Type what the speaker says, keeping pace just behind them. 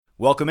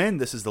Welcome in.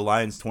 This is the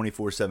Lions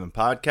 24/7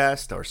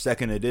 podcast, our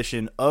second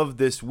edition of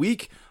this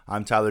week.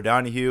 I'm Tyler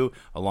Donahue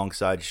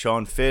alongside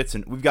Sean Fitz,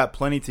 and we've got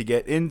plenty to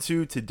get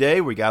into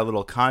today. We got a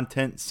little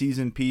content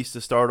season piece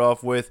to start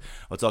off with.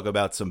 I'll talk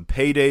about some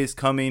paydays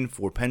coming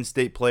for Penn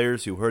State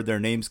players who heard their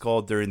names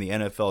called during the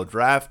NFL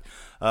draft.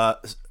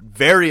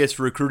 Various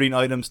recruiting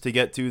items to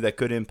get to that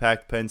could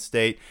impact Penn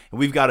State. And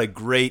we've got a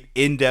great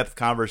in-depth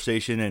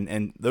conversation.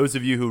 And those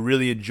of you who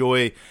really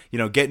enjoy,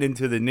 getting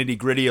into the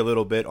nitty-gritty a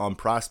little bit on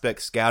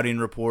prospect scouting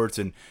reports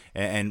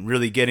and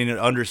really getting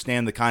to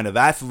understand the kind of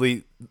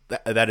athlete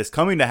that is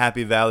coming to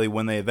Happy Valley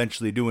when they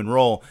eventually do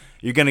enroll,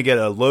 you're going to get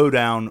a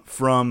lowdown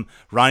from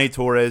Ronnie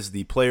Torres,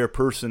 the player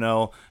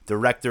personnel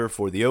director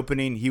for the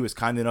opening. He was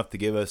kind enough to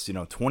give us,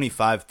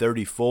 25,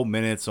 30 full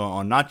minutes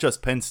on not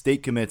just Penn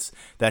State commits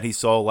that he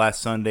saw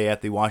last Sunday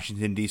at the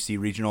Washington, D.C.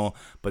 Regional,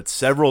 but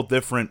several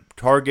different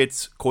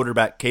targets: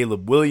 quarterback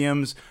Caleb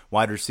Williams,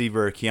 wide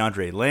receiver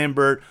Keandre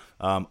Lambert,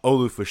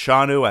 Olu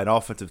Fashanu at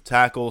offensive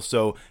tackle.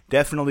 So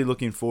definitely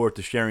looking forward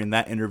to sharing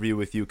that interview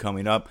with you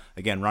coming up.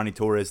 Again, Ronnie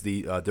Torres,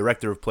 the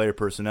director of player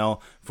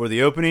personnel for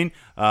the opening.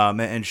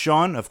 And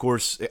Sean, of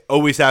course,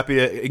 always happy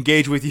to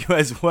engage with you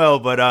as well.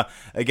 But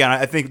again,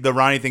 I think the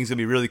Ronnie thing's going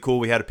to be really cool.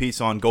 We had a piece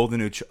on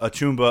Golden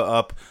Achumba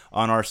up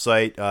on our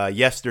site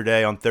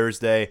yesterday, on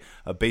Thursday,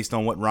 based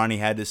on what Ronnie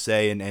had to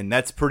say. And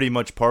that's pretty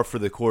much par for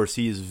the course.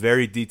 He is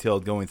very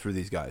detailed going through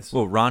these guys.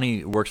 Well,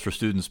 Ronnie works for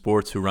Student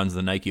Sports, who runs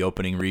the Nike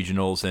Opening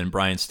Regionals, and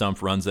Brian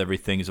Stumpf runs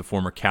everything. He's a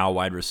former Cal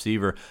wide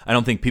receiver. I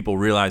don't think people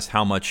realize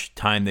how much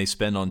time they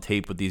spend on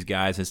tape with these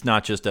guys. It's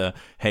not just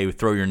hey,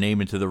 throw your name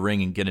into the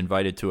ring and get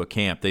invited to a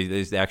camp.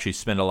 They actually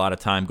spend a lot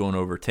of time going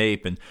over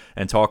tape and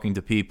talking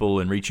to people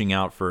and reaching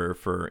out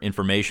for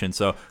information.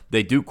 So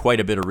they do quite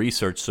a bit of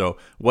research. So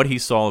what he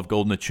saw of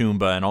Golden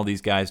Achumba and all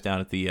these guys down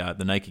at the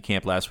Nike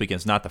camp last weekend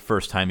is not the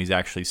first time he's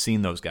actually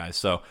seen those guys.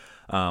 So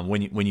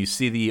when you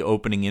see the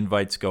opening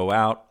invites go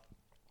out,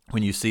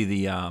 when you see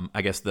the,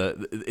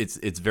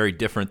 it's very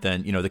different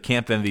than, the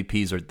camp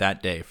MVPs are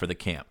that day for the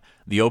camp.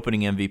 The opening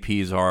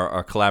MVPs are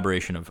a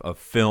collaboration of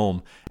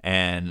film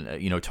and,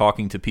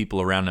 talking to people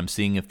around them,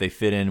 seeing if they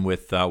fit in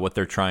with what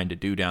they're trying to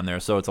do down there.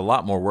 So it's a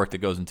lot more work that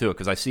goes into it,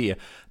 because I see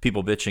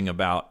people bitching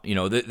about,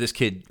 this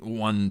kid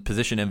won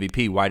position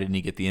MVP. Why didn't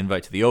he get the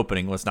invite to the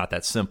opening? Well, it's not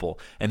that simple.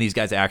 And these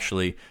guys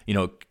actually,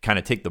 kind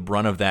of take the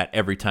brunt of that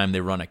every time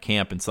they run a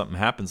camp and something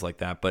happens like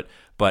that. But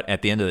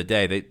at the end of the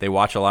day, they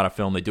watch a lot of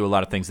film. They do a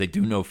lot of things. They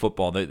do know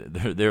football.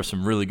 There are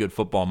some really good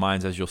football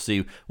minds, as you'll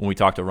see when we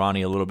talk to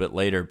Ronnie a little bit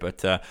later.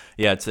 But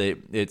it's a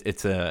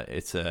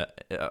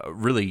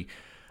really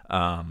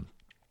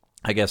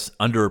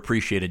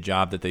underappreciated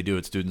job that they do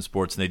at Student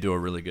Sports, and they do a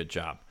really good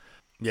job.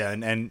 Yeah,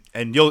 and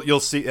you'll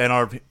see, and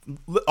our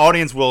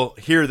audience will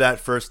hear that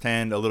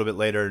firsthand a little bit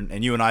later.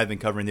 And you and I have been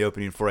covering the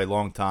opening for a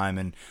long time,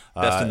 and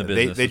best in the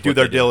business. They do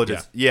their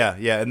diligence. Yeah,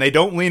 and they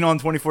don't lean on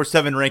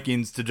 24/7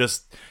 rankings to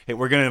just, hey,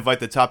 we're going to invite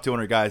the top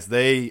 200 guys.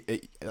 There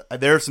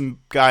are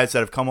some guys that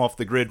have come off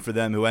the grid for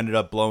them who ended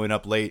up blowing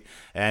up late.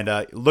 And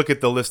look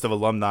at the list of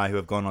alumni who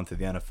have gone on to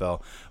the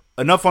NFL.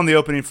 Enough on the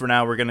opening for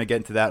now. We're going to get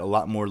into that a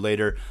lot more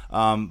later.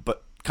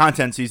 But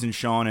content season,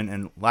 Sean,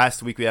 and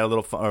last week we had a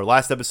little fun, or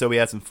last episode we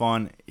had some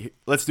fun.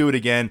 Let's do it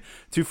again.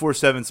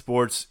 247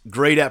 Sports,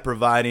 great at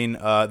providing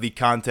the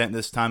content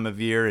this time of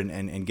year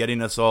and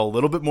getting us all a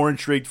little bit more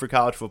intrigued for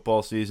college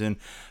football season.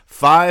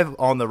 5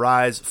 on the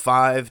rise,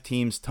 5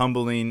 teams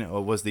tumbling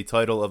was the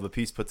title of a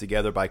piece put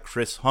together by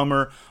Chris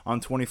Hummer on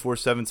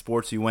 247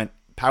 Sports. He went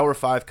Power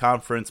 5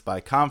 conference by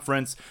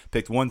conference,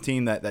 picked one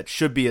team that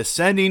should be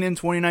ascending in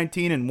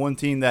 2019 and one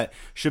team that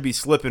should be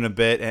slipping a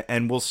bit.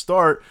 And we'll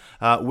start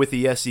with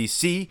the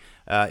SEC.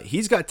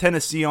 He's got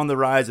Tennessee on the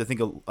rise. I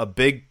think a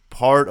big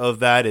part of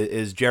that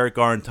is Jarrett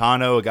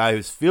Garantano, a guy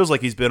who feels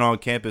like he's been on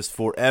campus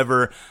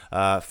forever,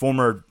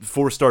 former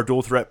 4-star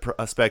dual threat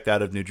prospect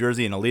out of New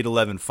Jersey, an Elite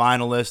 11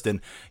 finalist,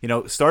 and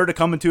started to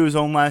come into his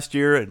own last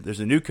year. There's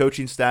a new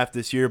coaching staff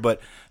this year,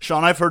 but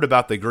Sean, I've heard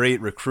about the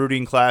great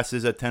recruiting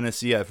classes at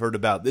Tennessee. I've heard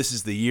about this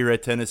is the year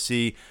at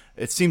Tennessee.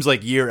 It seems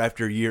like year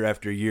after year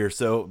after year.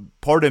 So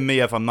pardon me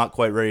if I'm not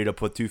quite ready to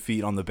put 2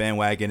 feet on the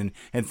bandwagon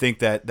and think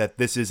that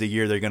this is a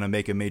year they're going to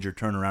make a major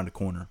turn around a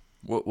corner.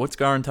 What's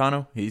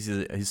Garantano? He's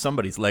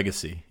somebody's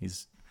legacy.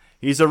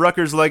 He's a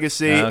Rutgers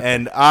legacy,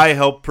 and I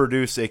helped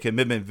produce a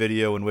commitment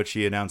video in which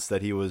he announced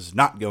that he was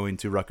not going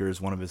to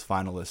Rutgers, one of his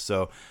finalists.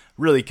 So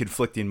really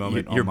conflicting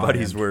moment. Your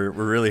buddies were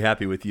really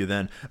happy with you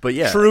then, but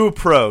yeah, true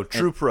pro.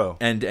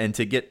 And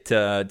to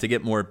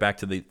get more back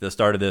to the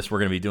start of this, we're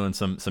going to be doing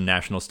some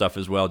national stuff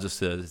as well.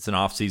 Just it's an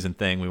off-season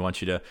thing. We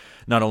want you to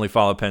not only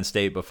follow Penn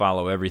State but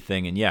follow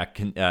everything. And yeah,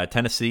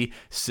 Tennessee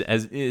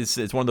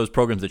it's one of those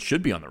programs that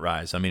should be on the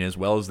rise. I mean, as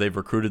well as they've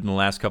recruited in the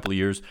last couple of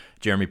years,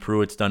 Jeremy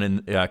Pruitt's come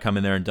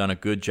in there and done a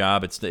good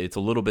job. It's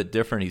a little bit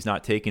different. He's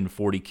not taking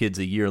 40 kids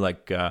a year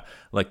like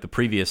the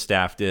previous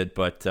staff did,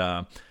 but.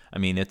 I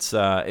mean, it's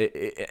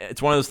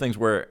one of those things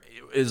where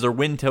is their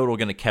win total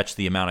going to catch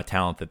the amount of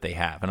talent that they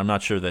have? And I'm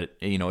not sure that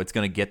it's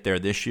going to get there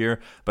this year,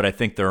 but I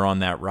think they're on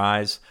that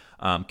rise.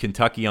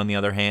 Kentucky, on the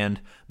other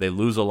hand, they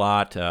lose a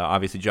lot.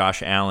 Obviously,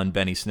 Josh Allen,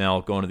 Benny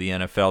Snell going to the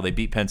NFL. They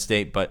beat Penn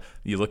State, but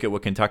you look at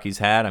what Kentucky's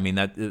had. I mean,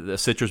 that the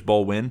Citrus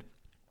Bowl win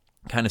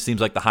kind of seems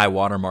like the high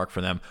watermark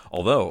for them.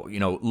 Although,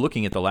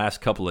 looking at the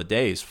last couple of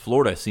days,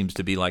 Florida seems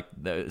to me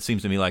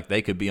like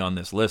they could be on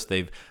this list.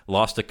 They've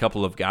lost a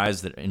couple of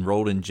guys that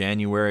enrolled in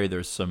January.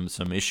 There's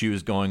some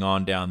issues going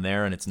on down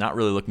there, and it's not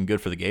really looking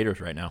good for the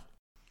Gators right now.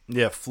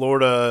 Yeah,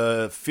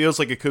 Florida feels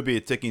like it could be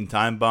a ticking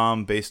time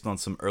bomb based on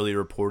some early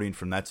reporting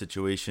from that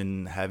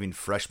situation, having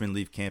freshmen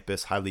leave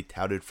campus, highly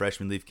touted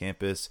freshmen leave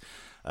campus,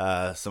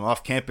 some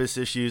off-campus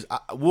issues.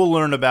 We'll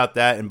learn about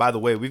that. And by the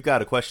way, we've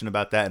got a question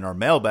about that in our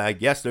mailbag.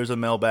 Yes, there's a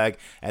mailbag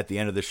at the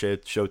end of the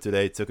show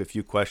today. Took a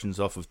few questions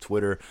off of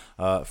Twitter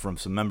from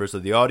some members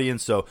of the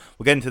audience. So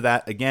we'll get into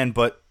that again.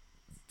 But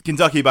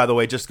Kentucky, by the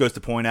way, just goes to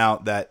point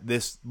out that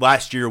this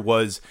last year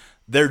was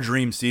their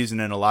dream season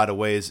in a lot of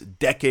ways.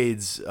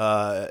 Decades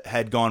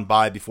had gone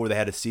by before they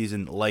had a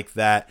season like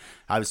that.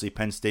 Obviously,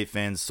 Penn State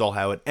fans saw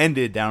how it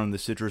ended down in the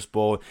Citrus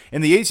Bowl.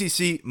 In the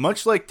ACC,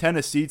 much like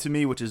Tennessee to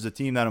me, which is a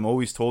team that I'm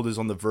always told is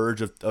on the verge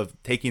of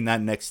taking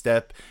that next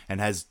step and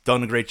has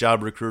done a great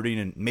job recruiting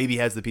and maybe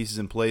has the pieces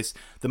in place,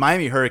 the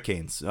Miami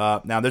Hurricanes.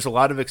 Now, there's a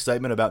lot of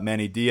excitement about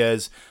Manny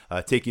Diaz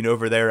taking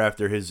over there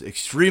after his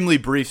extremely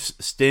brief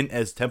stint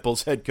as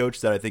Temple's head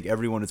coach that I think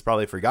everyone has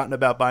probably forgotten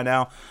about by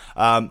now.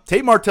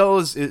 Tate Martell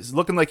is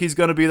looking like he's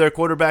going to be their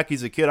quarterback.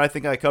 He's a kid I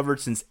think I covered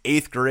since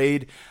 8th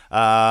grade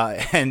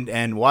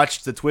and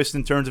watched the twist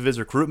and turns of his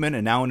recruitment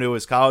and now into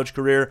his college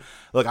career.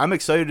 Look, I'm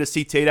excited to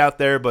see Tate out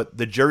there, but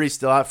the jury's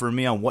still out for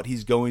me on what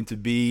he's going to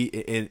be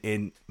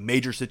in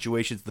major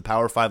situations, the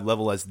Power 5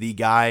 level as the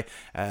guy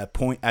at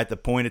the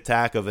point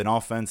attack of an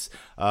offense.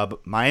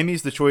 But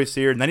Miami's the choice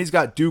here. And then he's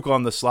got Duke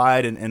on the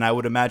slide, and I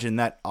would imagine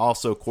that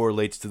also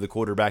correlates to the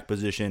quarterback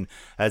position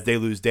as they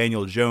lose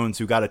Daniel Jones,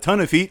 who got a ton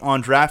of heat on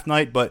draft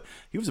night, but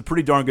he was a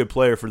pretty darn good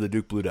player for the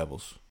Duke Blue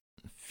Devils.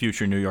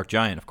 Future New York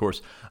Giant, of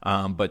course.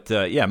 But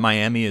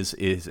Miami is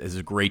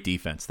a great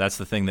defense. That's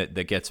the thing that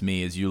gets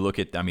me is you look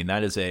at,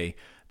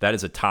 that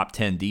is a top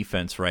 10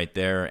 defense right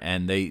there,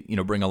 and they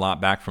bring a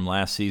lot back from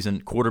last season.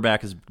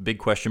 Quarterback is a big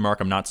question mark.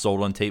 I'm not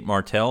sold on Tate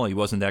Martell. He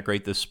wasn't that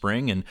great this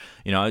spring, and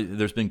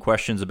there's been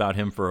questions about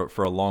him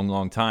for a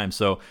long time.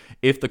 So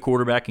if the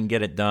quarterback can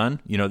get it done,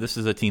 this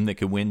is a team that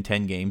could win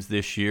 10 games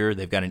this year.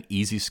 They've got an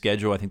easy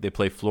schedule. I think they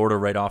play Florida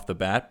right off the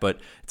bat, but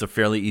it's a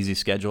fairly easy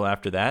schedule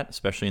after that,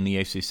 especially in the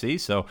ACC.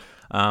 So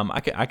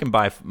I can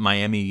buy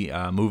Miami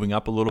moving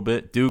up a little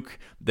bit. Duke,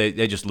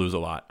 they just lose a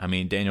lot. I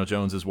mean, Daniel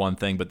Jones is one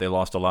thing, but they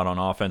lost a lot on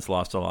offense,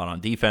 lost a lot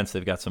on defense.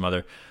 They've got some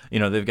other,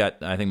 they've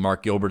got, I think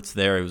Mark Gilbert's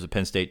there. He was a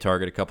Penn State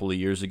target a couple of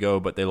years ago,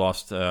 but they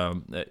lost,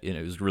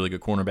 it was a really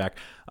good cornerback.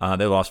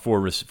 They lost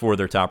four of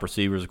their top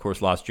receivers. Of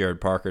course, lost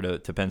Jared Parker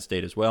to Penn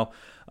State as well.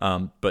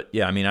 But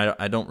yeah,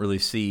 I don't really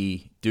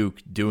see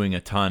Duke doing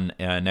a ton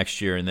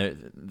next year,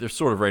 and they're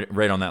sort of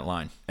right on that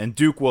line. And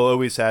Duke will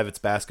always have its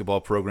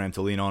basketball program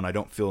to lean on. I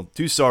don't feel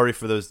too sorry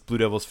for those Blue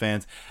Devils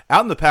fans.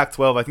 Out in the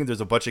Pac-12, I think there's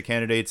a bunch of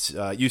candidates.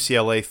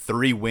 UCLA,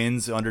 3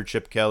 wins under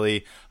Chip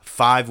Kelly,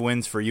 5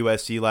 wins for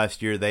USC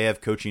last year. They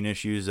have coaching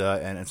issues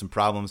and some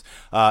problems.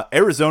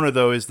 Arizona,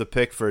 though, is the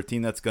pick for a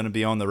team that's going to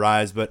be on the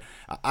rise. But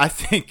I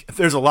think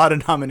there's a lot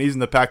of nominees in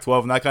the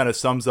Pac-12, and that kind of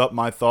sums up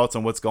my thoughts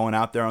on what's going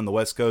out there on the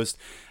West Coast.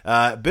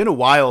 Been a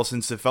while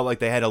since it felt like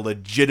they had a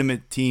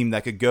legitimate team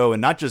that could go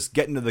and not just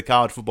get into the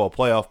college football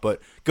playoff,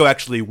 but go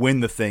actually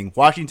win the thing.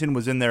 Washington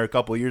was in there a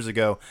couple of years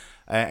ago,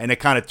 and it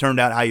kind of turned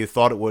out how you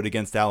thought it would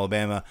against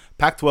Alabama.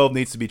 Pac-12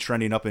 needs to be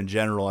trending up in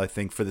general, I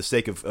think, for the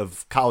sake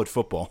of college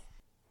football.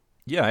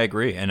 Yeah, I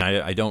agree, and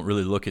I don't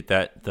really look at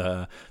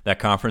that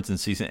conference and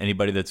see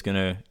anybody that's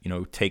going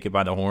to take it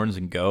by the horns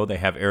and go. They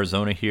have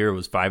Arizona here. It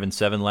was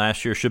 5-7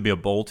 last year. Should be a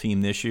bowl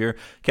team this year.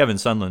 Kevin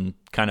Sumlin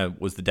kind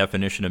of was the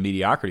definition of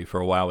mediocrity for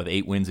a while with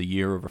 8 wins a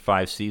year over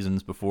 5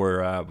 seasons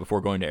before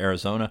going to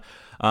Arizona.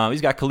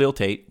 He's got Khalil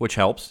Tate, which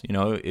helps.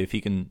 If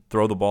he can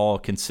throw the ball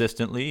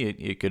consistently,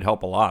 it could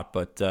help a lot.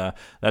 But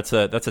that's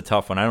a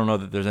tough one. I don't know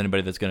that there's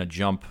anybody that's going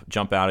to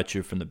jump out at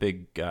you from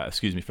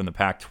the from the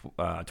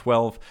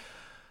Pac-12.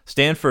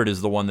 Stanford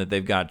is the one that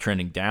they've got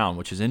trending down,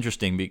 which is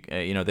interesting.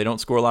 They don't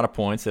score a lot of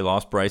points. They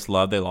lost Bryce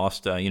Love. They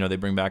lost, they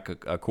bring back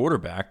a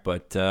quarterback,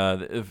 but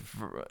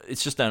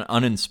it's just an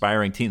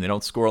uninspiring team. They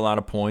don't score a lot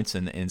of points.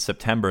 And in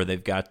September,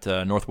 they've got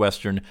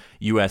Northwestern,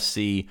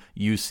 USC,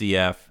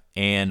 UCF,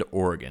 and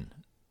Oregon.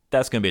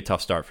 That's going to be a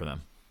tough start for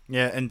them.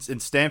 Yeah, and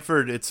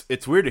Stanford,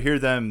 it's weird to hear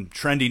them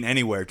trending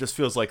anywhere. It just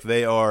feels like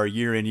they are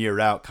year in,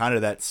 year out, kind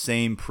of that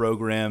same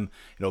program,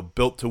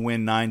 built to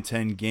win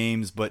 9-10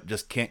 games, but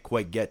just can't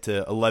quite get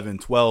to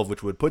 11-12,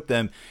 which would put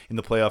them in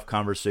the playoff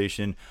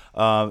conversation.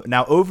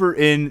 Now, over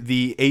in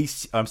the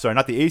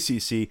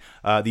the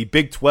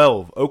Big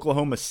 12,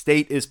 Oklahoma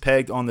State is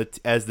pegged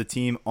as the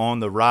team on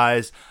the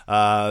rise.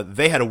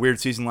 They had a weird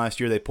season last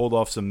year. They pulled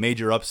off some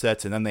major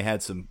upsets, and then they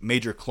had some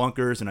major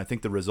clunkers, and I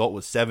think the result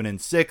was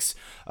 7-6.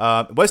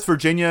 West West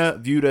Virginia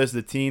viewed as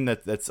the team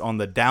that's on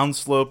the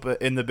downslope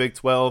in the Big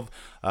 12.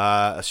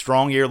 A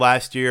strong year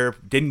last year.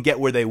 Didn't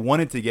get where they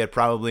wanted to get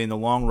probably in the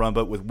long run,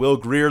 but with Will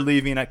Grier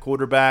leaving at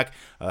quarterback,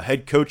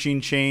 head coaching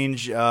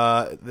change,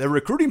 they're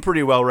recruiting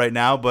pretty well right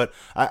now, but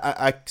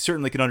I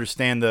certainly can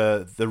understand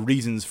the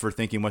reasons for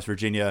thinking West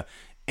Virginia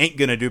ain't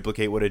going to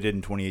duplicate what it did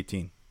in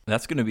 2018.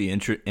 That's going to be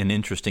an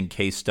interesting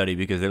case study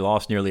because they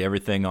lost nearly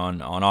everything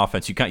on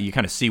offense. You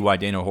kind of see why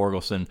Dana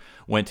Horgelson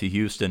went to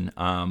Houston,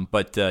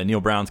 but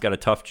Neil Brown's got a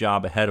tough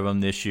job ahead of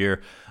him this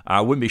year.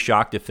 I wouldn't be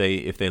shocked if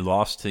they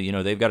lost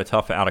to, they've got a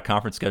tough out of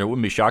conference schedule. I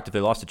wouldn't be shocked if they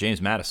lost to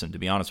James Madison, to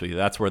be honest with you.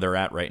 That's where they're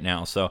at right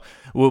now. So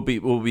will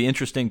be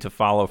interesting to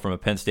follow from a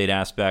Penn State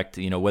aspect,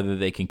 whether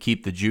they can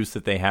keep the juice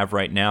that they have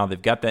right now.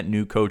 They've got that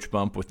new coach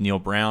bump with Neil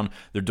Brown.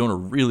 They're doing a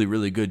really,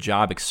 really good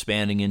job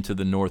expanding into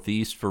the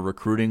Northeast for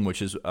recruiting,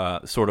 which is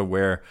sort of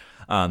where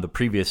the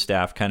previous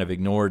staff kind of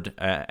ignored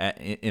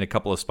in a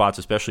couple of spots,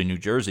 especially New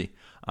Jersey.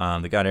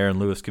 They got Aaron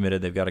Lewis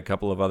committed. They've got a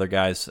couple of other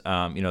guys,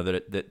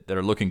 that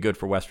are looking good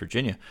for West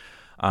Virginia.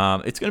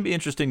 It's going to be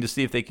interesting to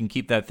see if they can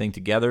keep that thing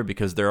together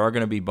because there are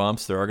going to be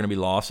bumps, there are going to be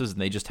losses,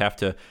 and they just have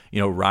to,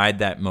 ride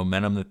that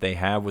momentum that they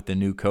have with the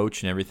new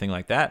coach and everything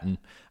like that. And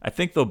I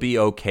think they'll be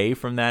okay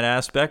from that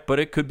aspect, but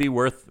it could be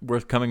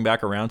worth coming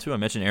back around to. I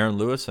mentioned Aaron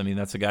Lewis. I mean,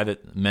 that's a guy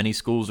that many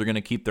schools are going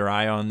to keep their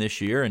eye on this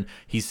year, and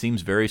he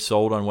seems very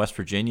sold on West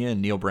Virginia and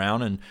Neil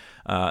Brown. And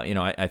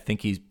I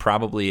think he's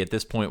probably at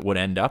this point would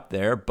end up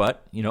there,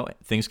 but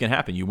things can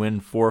happen. You win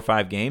 4 or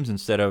 5 games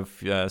instead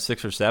of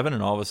 6 or 7,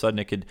 and all of a sudden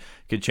it could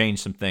change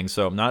some things.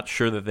 So I'm not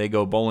sure that they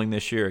go bowling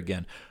this year.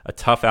 Again, a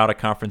tough out of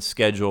conference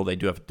schedule. They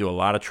do have to do a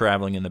lot of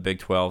traveling in the Big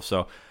 12.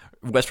 So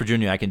West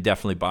Virginia, I can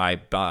definitely buy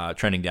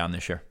trending down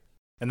this year.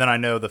 And then I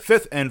know the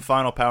 5th and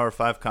final Power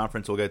 5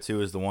 conference we'll get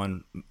to is the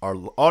one our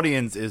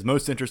audience is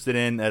most interested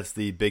in. That's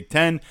the Big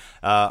 10.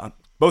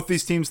 Both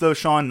these teams, though,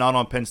 Sean, not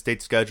on Penn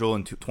State's schedule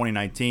in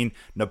 2019.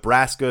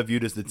 Nebraska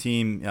viewed as the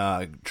team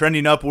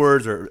trending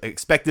upwards or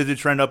expected to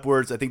trend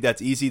upwards. I think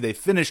that's easy. They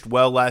finished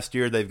well last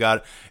year. They've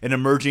got an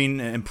emerging,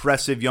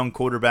 impressive young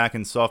quarterback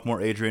in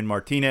sophomore Adrian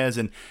Martinez,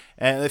 and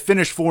they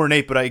finished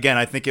 4-8. But again,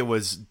 I think it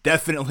was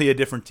definitely a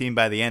different team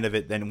by the end of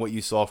it than what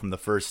you saw from the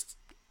first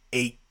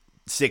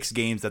 6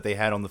 games that they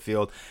had on the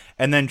field.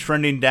 And then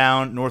trending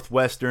down,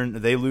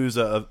 Northwestern, they lose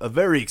a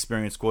very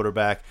experienced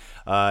quarterback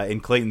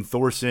in Clayton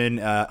Thorson.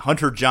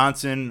 Hunter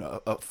Johnson,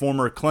 a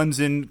former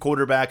Clemson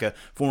quarterback, a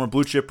former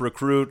blue chip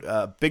recruit,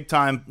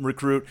 big-time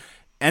recruit,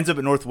 ends up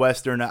at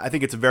Northwestern. I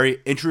think it's a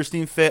very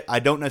interesting fit. I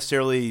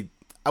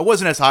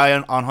wasn't as high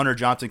on Hunter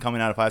Johnson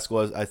coming out of high school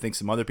as I think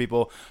some other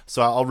people,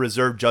 so I'll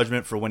reserve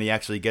judgment for when he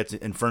actually gets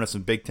in front of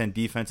some Big Ten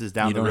defenses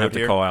down the road. You don't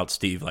have to call out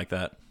Steve like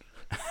that.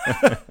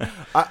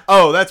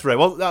 Oh, that's right.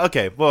 Well,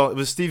 okay. Well, it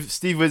was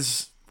Steve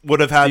would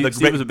have had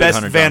the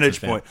best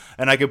vantage point,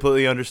 and I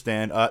completely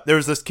understand. There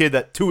was this kid,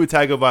 that Tua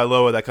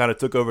Tagovailoa, that kind of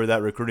took over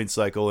that recruiting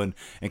cycle and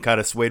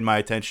kind of swayed my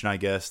attention, I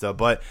guess.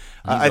 But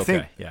I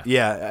think,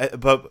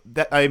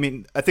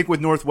 I think with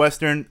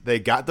Northwestern, they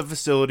got the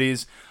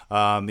facilities.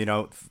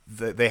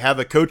 They have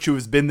a coach who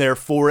has been there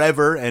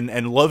forever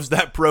and loves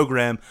that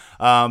program.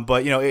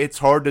 But it's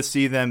hard to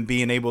see them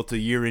being able to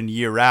year in,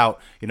 year out,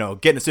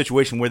 get in a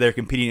situation where they're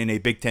competing in a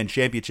Big Ten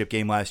championship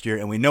game last year.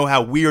 And we know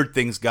how weird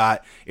things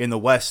got in the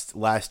West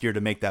last year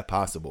to make that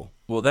possible.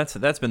 Well,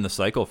 that's been the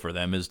cycle for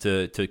them, is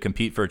to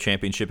compete for a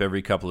championship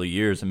every couple of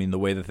years. I mean, the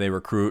way that they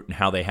recruit and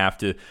how they have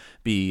to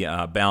be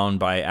bound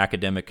by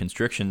academic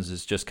constrictions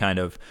is just kind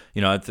of,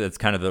 it's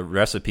kind of the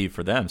recipe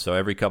for them. So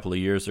every couple of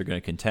years they're going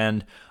to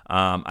contend.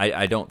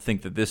 I don't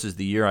think that this is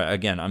the year.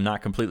 Again, I'm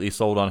not completely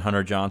sold on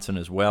Hunter Johnson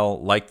as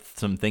well. Liked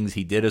some things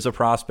he did as a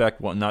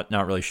prospect. Well, not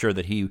really sure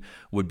that he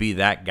would be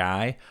that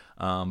guy.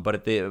 But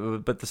at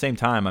the same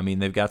time, I mean,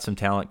 they've got some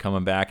talent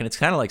coming back, and it's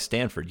kind of like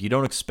Stanford. You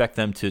don't expect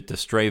them to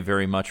stray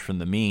very much from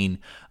the mean,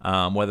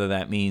 whether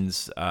that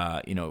means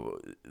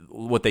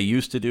what they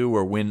used to do,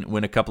 or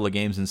win a couple of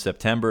games in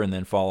September and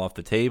then fall off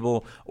the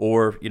table,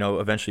 or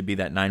eventually be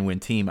that 9-win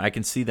team. I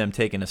can see them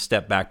taking a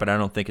step back, but I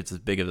don't think it's as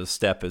big of a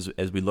step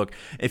as we look.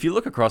 If you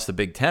look across the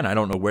Big Ten, I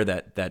don't know where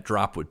that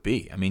drop would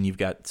be. I mean, you've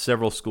got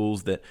several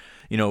schools that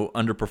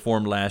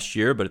underperformed last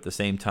year, but at the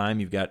same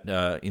time, you've got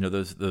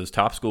those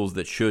top schools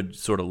that should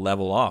sort of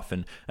level off.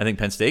 And I think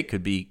Penn State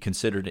could be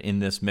considered in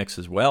this mix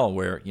as well,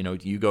 where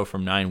you go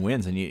from 9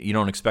 wins and you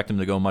don't expect them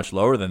to go much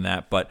lower than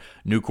that. But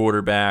new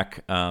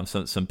quarterback,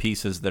 some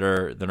pieces that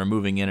are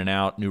moving in and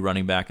out, new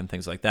running back and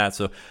things like that.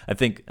 So I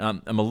think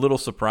I'm a little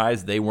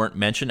surprised they weren't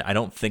mentioned. I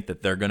don't think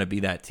that they're going to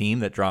be that team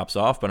that drops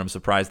off, but I'm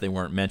surprised they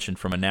weren't mentioned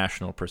from a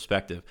national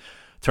perspective.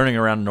 Turning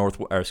around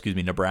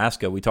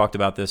Nebraska, we talked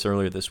about this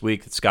earlier this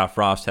week, that Scott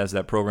Frost has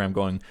that program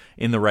going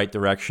in the right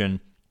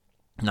direction.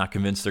 Not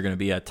convinced they're going to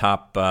be a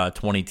top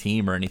 20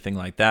 team or anything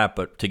like that,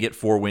 but to get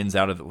 4 wins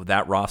out of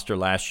that roster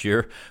last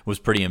year was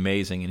pretty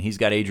amazing. And he's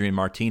got Adrian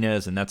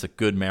Martinez, and that's a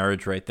good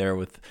marriage right there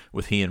with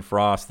he and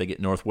Frost. They get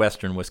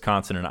Northwestern,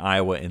 Wisconsin, and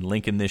Iowa and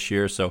Lincoln this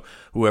year. So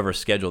whoever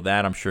scheduled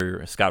that, I'm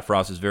sure Scott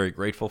Frost is very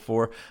grateful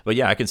for. But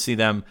yeah, I can see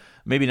them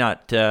maybe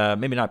not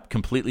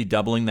completely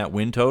doubling that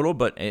win total,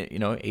 but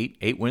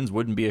 8 wins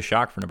wouldn't be a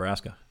shock for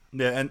Nebraska.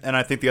 Yeah, and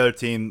I think the other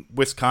team,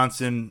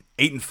 Wisconsin,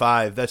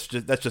 8-5. That's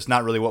just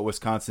not really what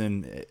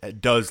Wisconsin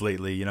does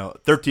lately.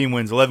 13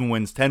 wins, 11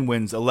 wins, 10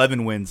 wins,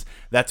 11 wins.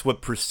 That's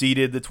what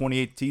preceded the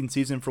 2018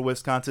 season for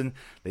Wisconsin.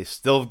 They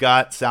still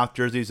got South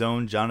Jersey's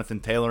own Jonathan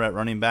Taylor at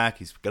running back.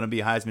 He's going to be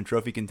a Heisman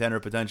Trophy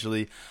contender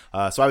potentially.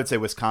 So I would say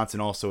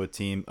Wisconsin also a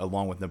team,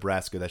 along with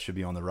Nebraska, that should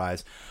be on the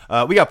rise.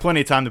 We got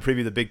plenty of time to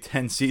preview the Big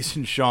Ten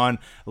season, Sean.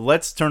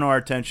 Let's turn our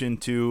attention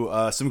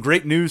to some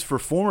great news for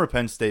former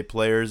Penn State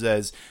players.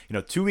 As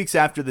 2 weeks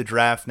after the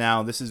draft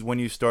now, this is when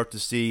you start to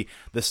see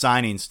the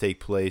signings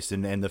take place,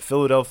 and the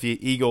Philadelphia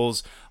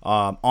Eagles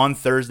on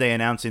Thursday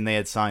announcing they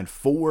had signed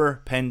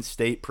 4 Penn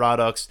State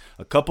products,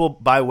 a couple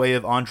by way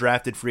of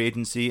undrafted free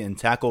agency, and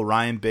tackle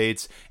Ryan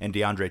Bates and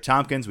DeAndre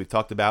Tompkins. We've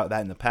talked about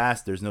that in the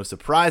past. There's no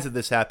surprise that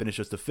this happened. It's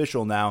just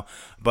official now.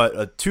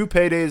 But 2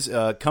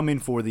 paydays coming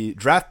for the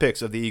draft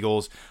picks of the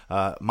Eagles.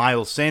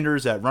 Miles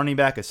Sanders at running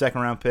back, a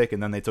second-round pick,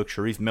 and then they took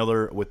Sharif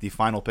Miller with the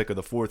final pick of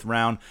the 4th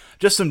round.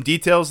 Just some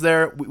details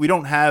there. We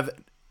don't have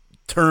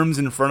terms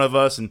in front of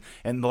us, and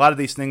a lot of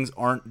these things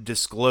aren't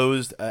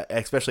disclosed,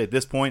 especially at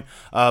this point.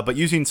 But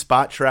using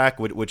Spot Track,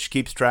 which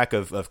keeps track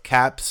of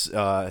caps,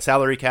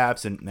 salary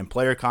caps, and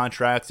player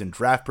contracts and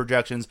draft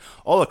projections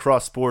all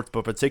across sports,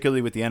 but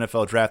particularly with the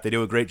NFL draft, they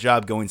do a great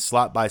job going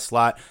slot by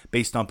slot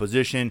based on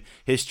position,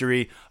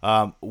 history,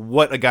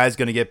 what a guy's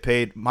going to get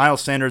paid.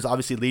 Miles Sanders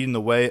obviously leading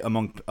the way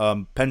among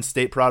Penn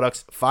State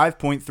products,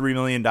 $5.3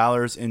 million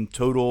in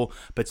total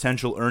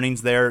potential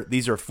earnings there.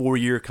 These are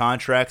 4-year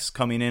contracts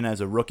coming in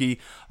as a rookie.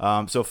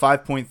 So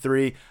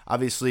 5.3,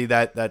 obviously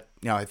that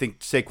I think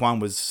Saquon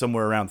was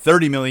somewhere around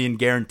 $30 million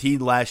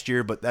guaranteed last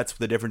year, but that's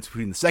the difference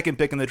between the second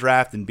pick in the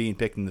draft and being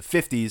picked in the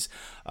 50s.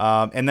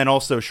 And then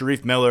also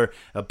Sharif Miller,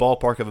 a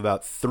ballpark of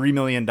about $3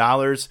 million.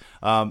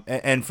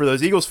 And for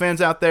those Eagles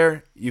fans out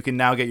there, you can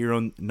now get your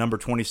own number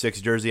 26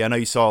 jersey. I know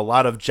you saw a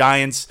lot of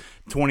Giants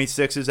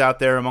 26s out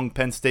there among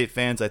Penn State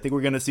fans. I think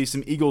we're going to see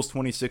some Eagles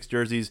 26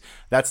 jerseys.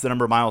 That's the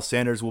number Miles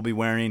Sanders will be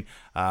wearing.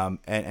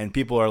 And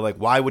people are like,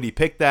 why would he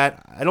pick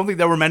that? I don't think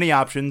there were many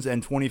options,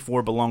 and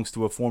 24 belongs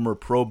to a former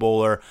Pro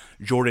Bowler,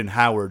 Jordan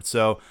Howard.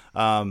 So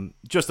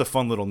just a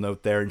fun little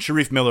note there. And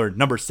Sharif Miller,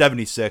 number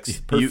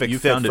 76, perfect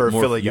fit for a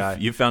Philly guy.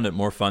 You found it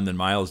more fun than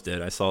Miles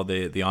did. I saw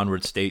the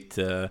Onward State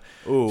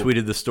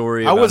tweeted the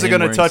story about I wasn't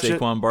going to touch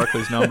Saquon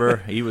Barkley's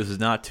number. He was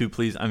not too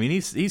pleased. I mean,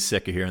 he's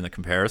sick of hearing the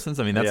comparisons.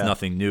 I mean, that's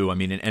nothing new. I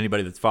mean,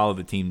 anybody that's followed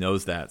the team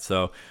knows that.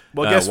 So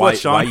guess what,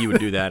 Sean? Why you would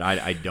do that,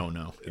 I don't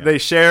know. Yeah. They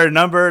share a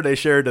number. They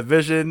share a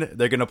division.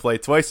 They're going to play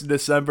twice in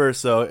December,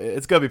 so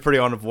it's going to be pretty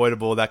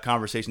unavoidable. That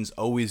conversation's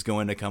always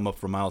going to come up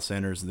for Miles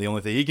Sanders. The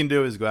only thing he can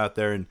do is go out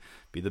there and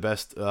be the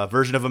best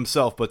version of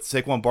himself. But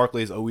Saquon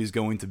Barkley is always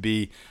going to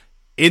be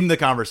in the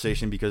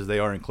conversation because they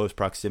are in close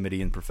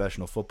proximity in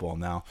professional football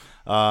now.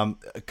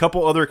 A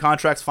couple other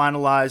contracts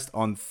finalized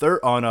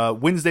on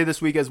Wednesday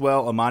this week as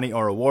well. Amani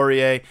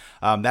Oruwariye,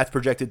 that's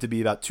projected to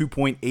be about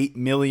 $2.8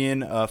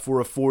 million for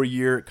a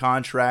 4-year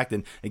contract.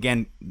 And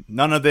again,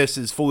 none of this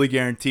is fully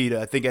guaranteed.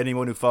 I think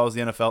anyone who follows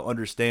the NFL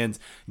understands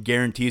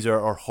guarantees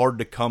are hard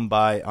to come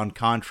by on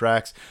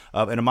contracts.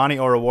 And Amani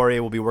Oruwariye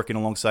will be working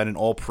alongside an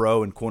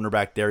All-Pro and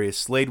cornerback Darius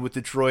Slade with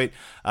Detroit.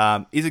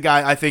 He's a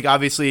guy, I think,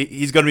 obviously,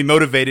 he's going to be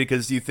motivated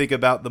because you think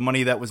about the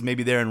money that was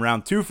maybe there in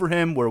round 2 for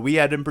him, where we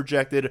had him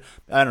projected.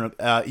 I don't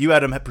know. You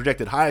had him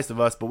projected highest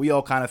of us, but we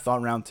all kind of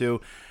thought round 2.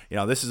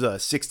 This is a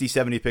 60,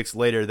 70 picks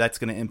later. That's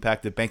going to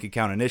impact the bank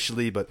account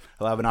initially, but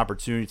he'll have an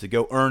opportunity to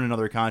go earn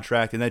another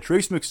contract. And then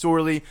Trace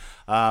McSorley,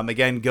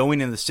 again,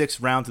 going in the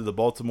 6th round to the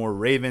Baltimore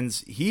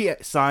Ravens. He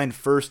signed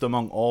first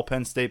among all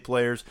Penn State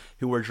players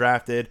who were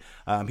drafted.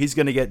 He's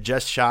going to get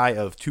just shy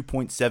of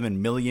 $2.7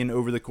 million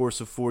over the course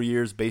of 4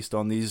 years based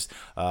on these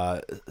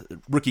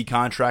rookie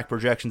contract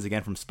projections,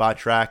 again, from Spot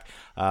Track.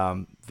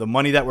 The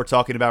money that we're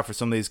talking about for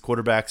some of these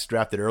quarterbacks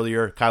drafted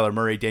earlier, Kyler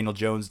Murray, Daniel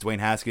Jones, Dwayne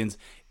Haskins,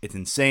 it's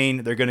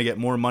insane. They're going to get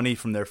more money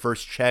from their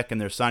first check and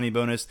their signing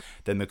bonus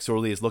than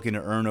McSorley is looking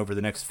to earn over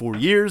the next 4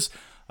 years.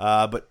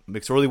 But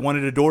McSorley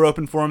wanted a door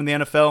open for him in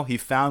the NFL. He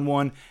found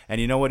one, and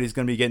you know what? He's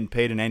going to be getting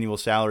paid an annual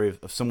salary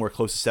of somewhere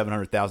close to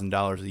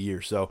 $700,000 a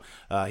year. So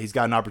he's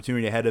got an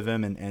opportunity ahead of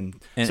him. And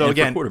so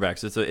again, for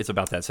quarterbacks, it's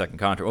about that second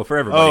contract. Well, for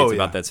everybody, it's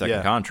about that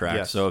second contract.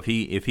 Yes. So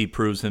if he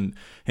proves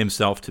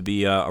himself to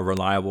be a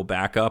reliable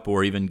backup,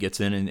 or even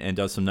gets in and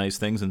does some nice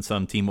things, and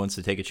some team wants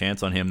to take a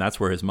chance on him, that's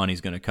where his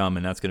money's going to come,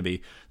 and that's going to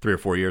be 3 or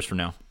 4 years from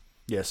now.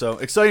 Yeah, so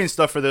exciting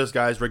stuff for those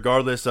guys,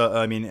 regardless.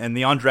 I mean, and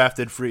the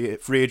undrafted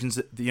free agents,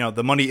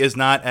 the money is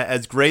not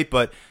as great,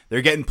 but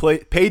they're getting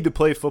paid to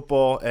play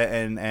football,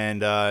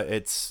 and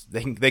it's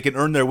they can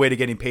earn their way to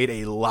getting paid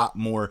a lot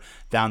more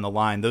down the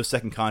line. Those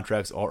second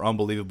contracts are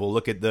unbelievable.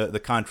 Look at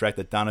the contract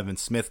that Donovan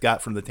Smith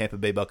got from the Tampa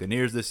Bay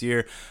Buccaneers this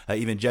year.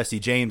 Even Jesse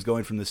James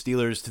going from the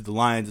Steelers to the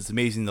Lions. It's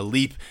amazing the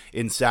leap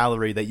in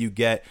salary that you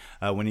get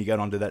when you get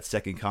onto that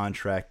second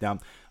contract. Now,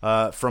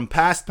 from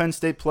past Penn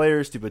State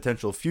players to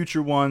potential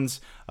future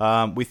ones,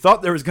 we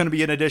thought there was going to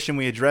be an addition.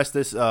 We addressed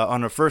this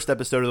on our first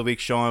episode of the week,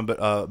 Sean,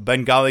 but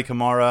Bengali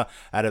Kamara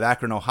out of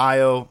Akron,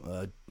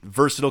 Ohio,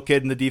 versatile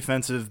kid in the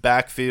defensive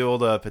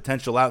backfield, a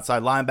potential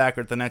outside linebacker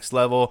at the next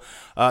level.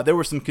 There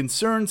were some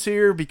concerns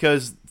here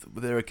because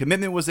their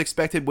commitment was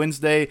expected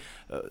Wednesday,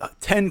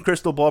 10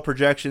 crystal ball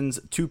projections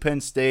to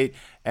Penn State,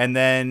 and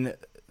then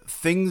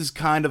things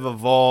kind of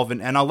evolve,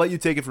 and I'll let you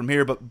take it from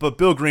here, but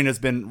Bill Green has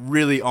been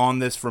really on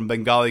this from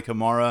Bengali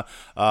Kamara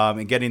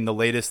and getting the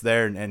latest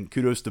there, and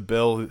kudos to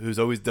Bill, who's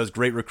always does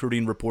great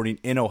recruiting reporting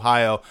in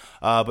Ohio.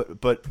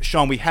 But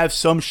Sean, we have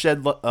some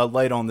shed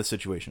light on the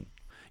situation.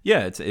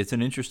 Yeah, it's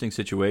an interesting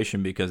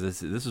situation because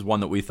this is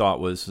one that we thought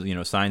was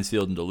signed,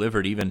 sealed, and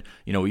delivered. Even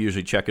we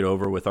usually check it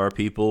over with our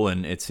people,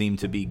 and it seemed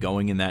to be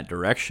going in that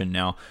direction.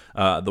 Now,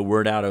 the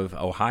word out of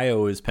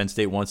Ohio is Penn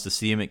State wants to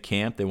see him at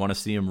camp. They want to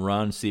see him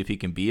run, see if he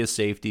can be a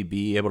safety,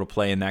 be able to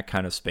play in that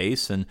kind of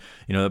space. And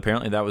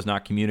apparently that was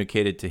not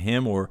communicated to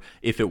him, or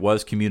if it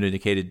was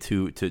communicated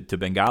to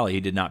Bengali, he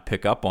did not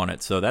pick up on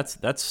it. So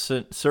that's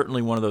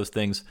certainly one of those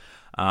things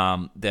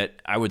that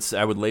I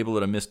would label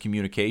it a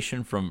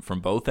miscommunication from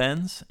both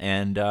ends,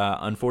 and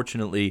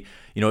unfortunately,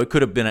 it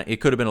could have been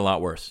a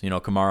lot worse.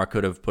 Kamara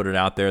could have put it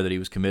out there that he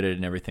was committed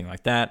and everything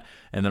like that,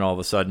 and then all of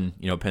a sudden,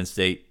 Penn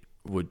State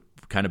would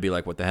kind of be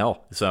like, "What the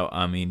hell?" So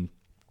I mean,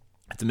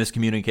 it's a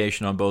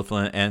miscommunication on both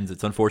ends.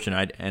 It's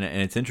unfortunate, and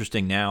it's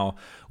interesting now.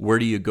 Where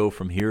do you go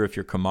from here if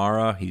you're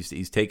Kamara?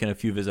 He's taken a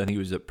few visits. I think he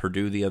was at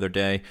Purdue the other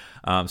day.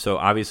 So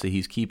obviously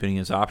he's keeping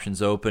his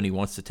options open. He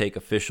wants to take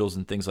officials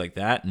and things like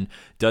that. And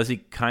does he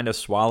kind of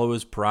swallow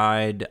his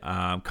pride,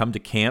 come to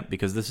camp?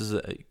 Because this is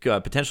a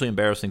potentially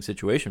embarrassing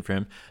situation for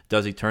him.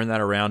 Does he turn that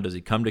around? Does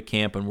he come to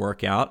camp and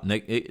work out? And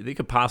they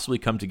could possibly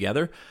come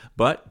together.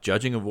 But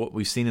judging of what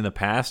we've seen in the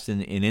past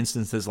in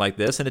instances like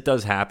this, and it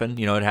does happen,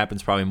 it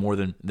happens probably more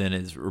than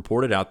is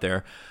reported out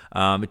there,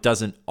 it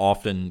doesn't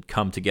often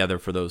come together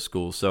for those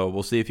schools. So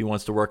we'll see if he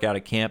wants to work out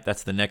at camp.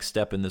 That's the next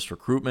step in this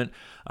recruitment.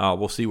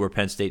 We'll see where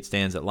Penn State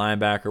stands at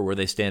linebacker, where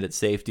they stand at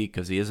safety,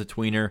 because he is a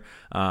tweener,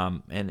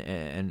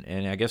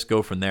 and I guess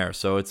go from there.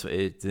 So it's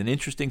an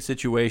interesting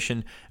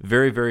situation,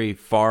 very, very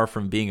far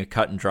from being a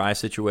cut and dry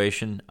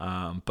situation.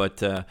 But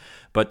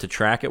to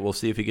track it, we'll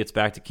see if he gets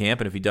back to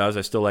camp, and if he does,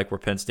 I still like where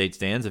Penn State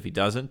stands. If he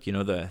doesn't,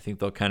 I think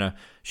they'll kind of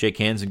shake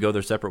hands and go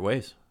their separate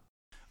ways.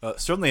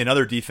 Certainly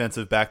another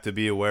defensive back to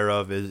be aware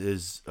of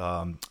is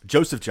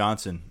Joseph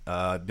Johnson,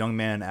 young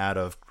man out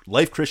of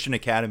Life Christian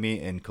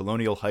Academy in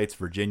Colonial Heights,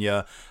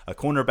 Virginia, a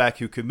cornerback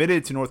who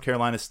committed to North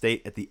Carolina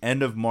State at the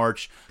end of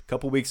March, a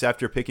couple weeks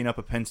after picking up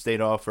a Penn State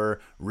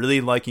offer,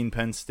 really liking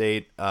Penn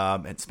State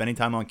and spending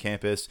time on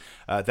campus.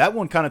 That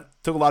one kind of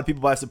took a lot of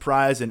people by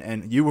surprise,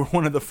 and you were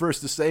one of the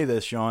first to say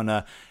this, Sean.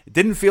 It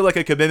didn't feel like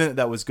a commitment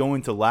that was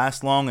going to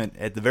last long, and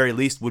at the very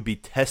least would be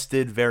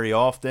tested very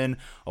often.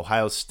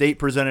 Ohio State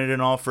presented an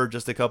offer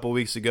just a couple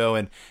weeks ago,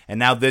 and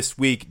now this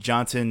week,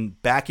 Johnson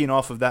backing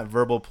off of that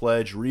verbal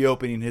pledge,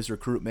 reopening his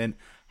recruitment.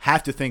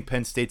 Have to think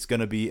Penn State's going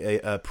to be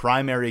a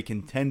primary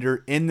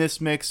contender in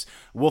this mix.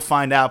 We'll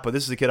find out, but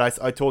this is a kid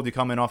I told you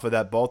coming off of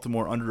that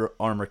Baltimore Under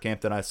Armour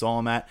camp that I saw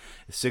him at,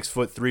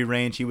 6'3"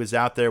 range. He was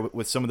out there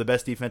with some of the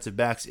best defensive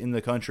backs in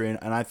the country,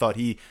 and I thought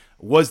he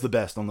was the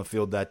best on the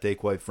field that day,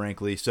 quite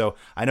frankly. So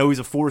I know he's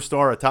a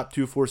 4-star, a top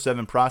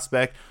 247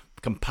 prospect.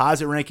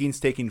 Composite rankings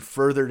taking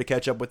further to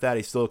catch up with that.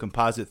 He's still a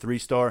composite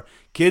 3-star.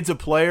 Kid's a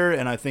player,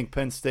 and I think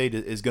Penn State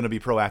is going to be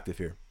proactive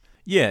here.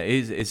 Yeah,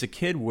 it's a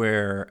kid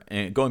where,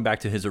 and going back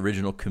to his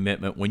original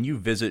commitment, when you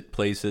visit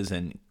places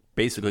and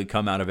basically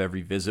come out of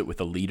every visit with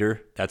a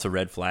leader, that's a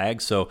red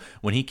flag. So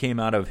when he came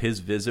out of his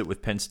visit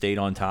with Penn State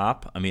on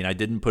top, I mean, I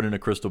didn't put in a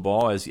crystal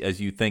ball as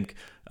you think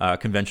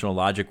conventional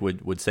logic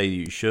would say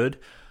you should.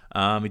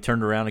 He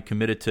turned around and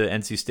committed to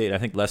NC State, I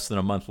think, less than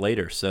a month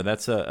later. So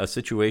that's a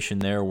situation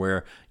there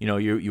where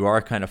you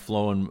are kind of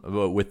flowing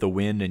with the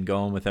wind and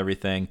going with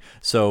everything.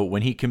 So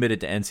when he committed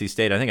to NC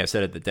State, I think I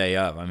said it the day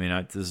of. I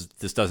mean,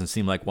 this doesn't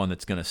seem like one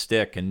that's going to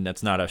stick, and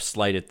that's not a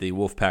slight at the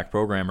Wolfpack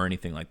program or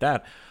anything like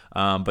that.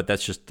 But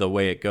that's just the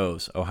way it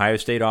goes. Ohio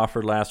State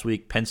offered last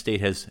week. Penn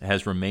State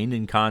has remained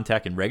in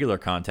contact, in regular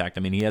contact.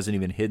 I mean, he hasn't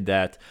even hid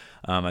that.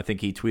 I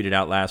think he tweeted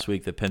out last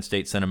week that Penn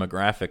State sent him a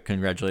graphic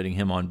congratulating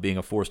him on being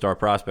a 4-star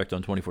prospect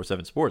on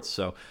 24/7 Sports.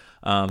 So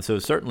So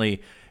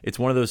certainly it's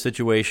one of those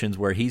situations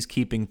where he's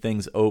keeping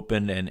things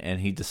open, and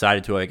he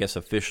decided to, I guess,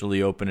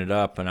 officially open it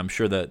up. And I'm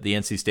sure that the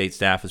NC State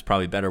staff is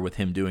probably better with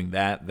him doing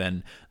that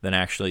than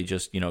actually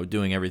just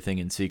doing everything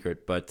in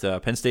secret. But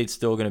Penn State's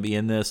still going to be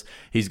in this.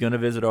 He's going to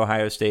visit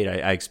Ohio State.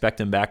 I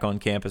expect him back on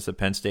campus at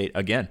Penn State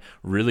again.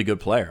 Really good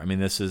player. I mean,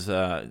 this is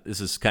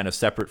kind of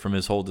separate from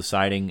his whole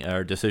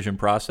decision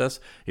process.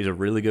 He's a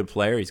really good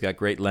player. He's got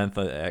great length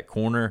at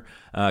corner,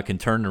 can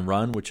turn and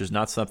run, which is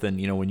not something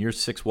when you're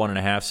 6'1.5",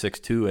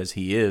 6'2", as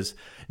he is.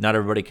 Not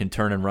everybody can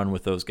turn and run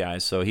with those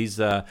guys. So he's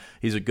a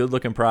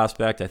good-looking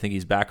prospect. I think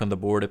he's back on the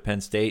board at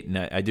Penn State, and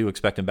I do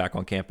expect him back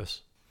on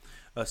campus.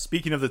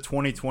 Speaking of the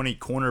 2020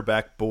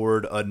 cornerback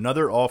board,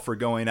 another offer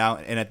going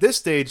out. And at this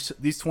stage,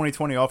 these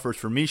 2020 offers,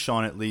 for me,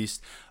 Sean, at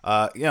least,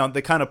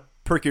 they kind of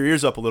perk your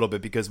ears up a little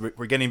bit because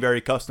we're getting very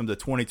accustomed to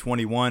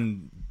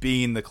 2021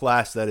 being the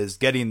class that is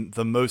getting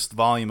the most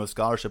volume of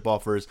scholarship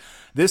offers.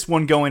 This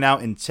one going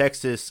out in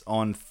Texas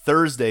on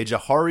Thursday,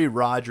 Jahari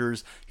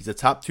Rogers. He's a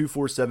top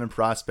 247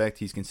 prospect.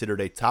 He's considered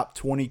a top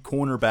 20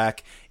 cornerback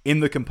in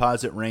the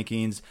composite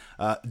rankings.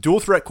 Dual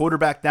threat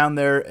quarterback down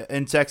there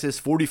in Texas,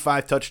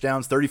 45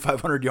 touchdowns,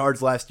 3,500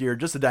 yards last year.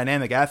 Just a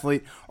dynamic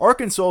athlete.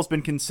 Arkansas has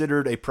been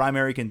considered a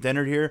primary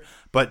contender here,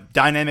 but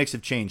dynamics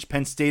have changed.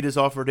 Penn State has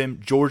offered him.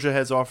 Georgia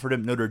has offered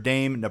him. Notre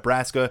Dame,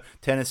 Nebraska,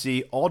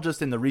 Tennessee, all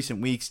just in the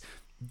recent weeks.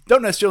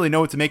 Don't necessarily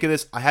know what to make of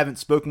this. I haven't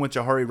spoken with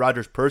Jahari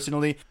Rogers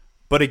personally,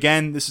 but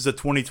again, this is a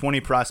 2020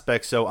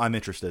 prospect, so I'm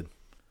interested.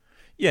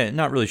 Yeah,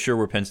 not really sure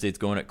where Penn State's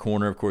going at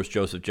corner. Of course,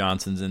 Joseph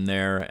Johnson's in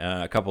there,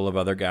 a couple of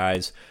other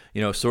guys,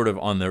 sort of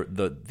on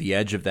the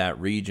edge of that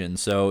region.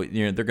 So,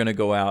 they're going to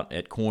go out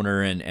at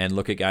corner and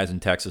look at guys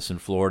in Texas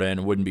and Florida,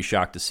 and wouldn't be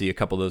shocked to see a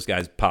couple of those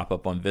guys pop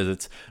up on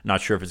visits.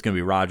 Not sure if it's going to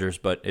be Rogers,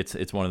 but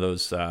it's one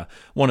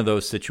of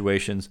those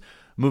situations.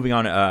 Moving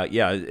on,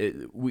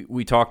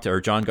 we talked,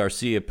 or John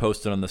Garcia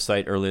posted on the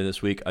site earlier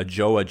this week,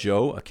 Joe,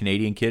 a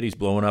Canadian kid. He's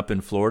blowing up in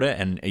Florida,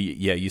 and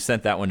you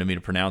sent that one to me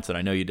to pronounce it.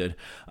 I know you did,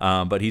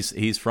 but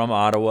he's from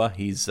Ottawa.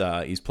 He's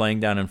playing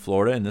down in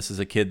Florida, and this is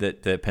a kid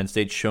that Penn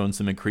State's shown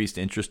some increased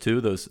interest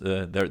to.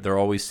 There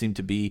always seem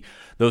to be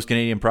those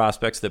Canadian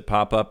prospects that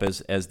pop up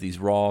as these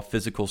raw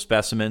physical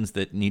specimens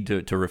that need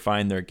to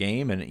refine their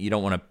game, and you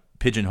don't want to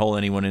pigeonhole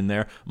anyone in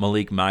there.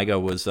 Malik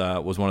Maiga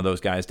was one of those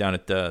guys down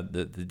at the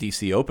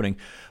DC opening.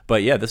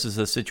 But yeah, this is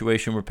a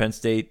situation where Penn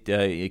State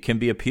it can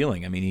be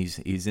appealing. I mean,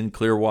 he's in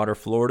Clearwater,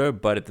 Florida,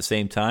 but at the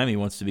same time, he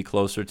wants to be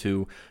closer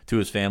to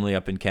his family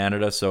up in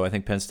Canada. So I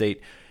think Penn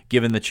State,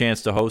 given the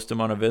chance to host him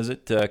on a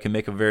visit, can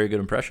make a very good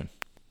impression.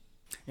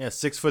 Yeah,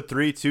 6'3",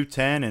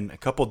 210, and a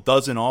couple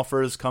dozen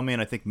offers coming.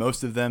 I think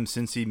most of them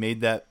since he made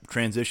that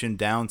transition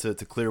down to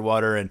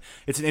Clearwater. And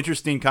it's an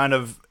interesting kind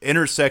of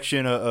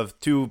intersection of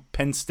two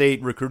Penn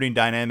State recruiting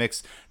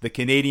dynamics, the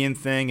Canadian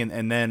thing,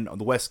 and then on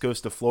the west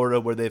coast of Florida,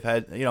 where they've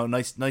had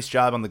nice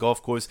job on the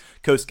Gulf Coast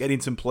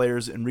getting some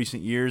players in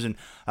recent years. And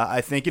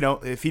I think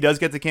if he does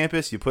get to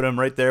campus, you put him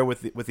right there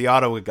with the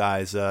Ottawa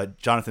guys,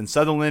 Jonathan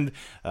Sutherland,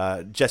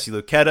 Jesse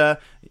Luketa,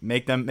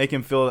 make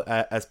him feel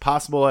as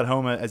possible at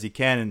home as he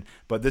can.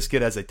 But this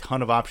kid has a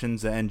ton of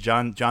options, and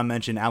John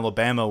mentioned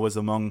Alabama was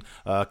among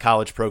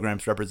college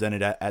programs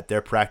represented at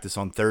their practice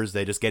on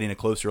Thursday, just getting a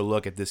closer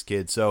look at this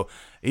kid. So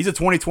he's a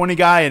 2020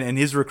 guy, and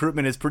his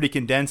recruitment is pretty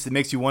condensed. It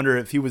makes you wonder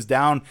if he was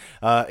down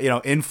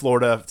in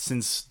Florida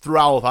since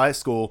throughout high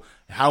school,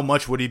 how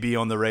much would he be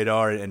on the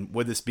radar, and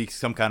would this be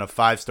some kind of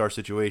five-star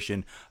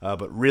situation?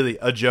 But really,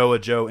 a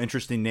Joe,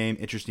 interesting name,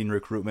 interesting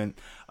recruitment.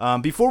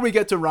 Before we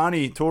get to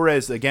Ronnie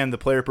Torres, again, the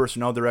player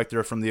personnel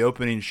director from the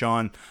opening,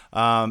 Sean,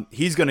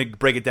 he's going to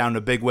break it down in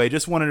a big way.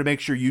 Just wanted to make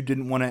sure you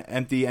didn't want to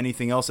empty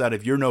anything else out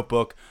of your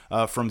notebook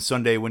from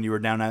Sunday when you were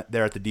down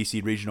there at the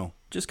DC Regional.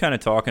 Just kind of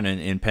talking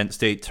in Penn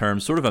State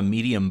terms, sort of a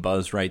medium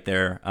buzz right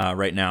there,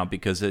 right now,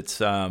 because it's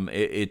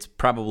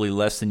probably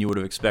less than you would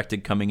have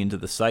expected coming into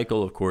the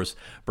cycle. Of course,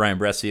 Brian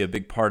Brescia, a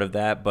big part of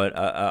that, but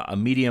a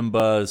medium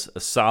buzz, a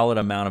solid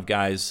amount of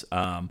guys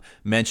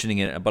mentioning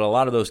it. But a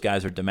lot of those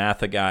guys are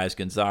DeMatha guys,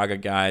 Gonzaga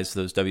guys,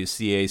 those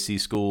WCAC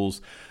schools,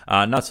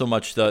 not so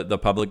much the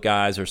public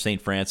guys or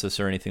St. Francis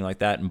or anything like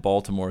that in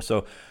Baltimore.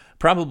 So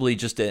probably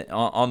just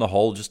on the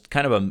whole, just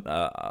kind of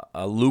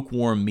a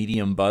lukewarm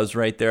medium buzz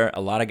right there.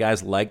 A lot of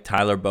guys like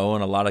Tyler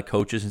Bowen. A lot of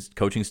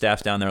coaching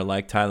staffs down there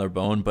like Tyler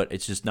Bowen, but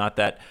it's just not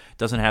that,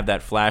 doesn't have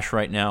that flash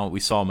right now. We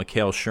saw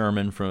Mikhail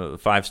Sherman, from a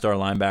five-star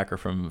linebacker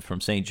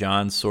from St.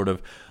 John's, sort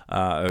of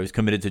was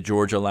committed to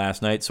Georgia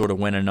last night, sort of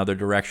went another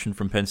direction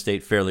from Penn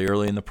State fairly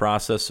early in the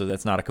process, so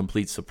that's not a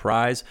complete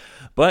surprise.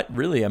 But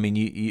really, I mean,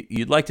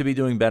 you'd like to be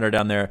doing better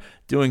down there,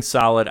 doing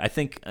solid. I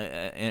think,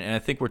 and I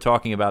think we're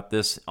talking about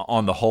this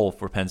on the whole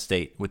for Penn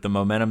State, with the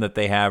momentum that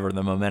they have, or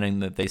the momentum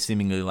that they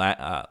seemingly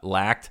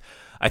lacked.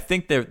 I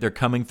think they're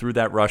coming through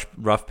that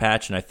rough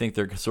patch, and I think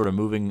they're sort of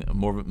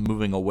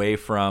moving away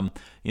from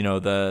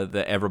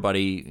the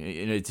everybody.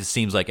 It just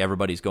seems like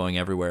everybody's going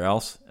everywhere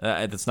else.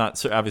 That's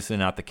obviously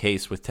not the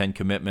case with 10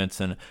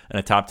 commitments and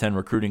a top 10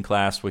 recruiting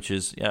class, which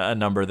is a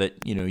number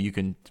that you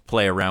can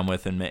play around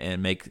with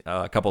and make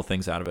a couple of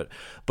things out of it.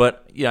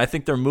 But I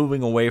think they're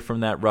moving away from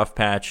that rough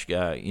patch,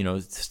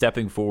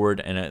 stepping forward,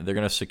 and they're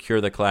going to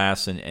secure the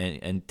class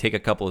and take a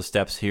couple of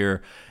steps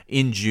here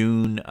in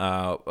June.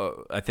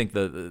 I think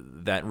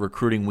that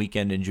recruiting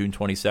weekend in June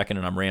 22nd,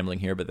 and I'm rambling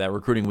here, but that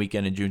recruiting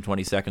weekend in June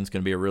 22nd is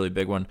going to be a really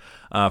big one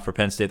for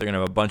Penn State. They're going to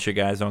have a bunch of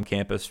guys on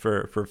campus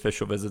for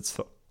official visits.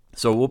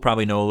 So we'll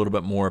probably know a little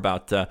bit more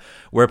about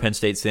where Penn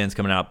State stands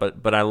coming out.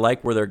 But I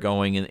like where they're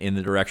going in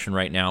the direction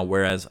right now,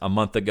 whereas a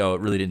month ago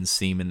it really didn't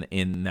seem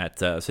in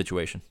that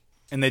situation.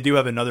 And they do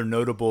have another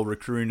notable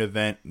recruiting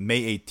event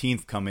May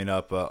 18th coming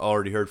up.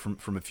 Already heard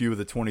from a few of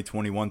the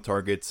 2021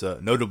 targets,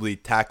 notably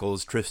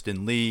tackles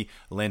Tristan Lee,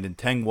 Landon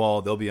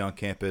Tengwall. They'll be on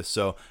campus.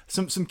 So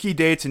some key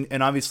dates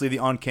and obviously the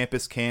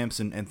on-campus camps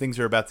and things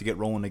are about to get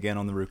rolling again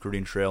on the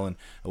recruiting trail, and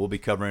we'll be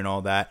covering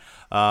all that.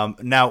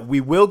 Now,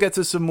 we will get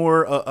to some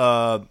more,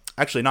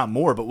 actually not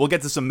more, but we'll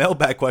get to some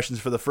mailbag questions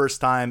for the first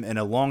time in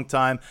a long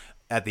time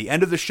at the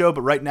end of the show,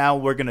 but right now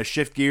we're going to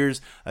shift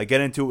gears, get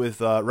into it with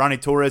Ronnie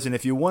Torres, and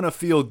if you want to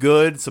feel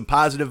good, some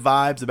positive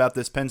vibes about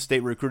this Penn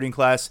State recruiting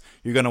class,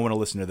 you're going to want to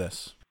listen to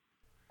this.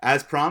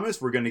 As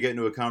promised, we're going to get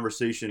into a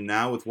conversation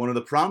now with one of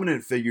the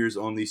prominent figures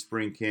on the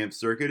spring camp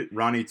circuit.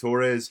 Ronnie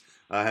Torres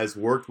has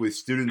worked with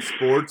student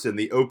sports and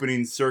the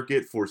opening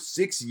circuit for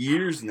 6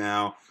 years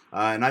now,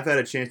 and I've had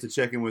a chance to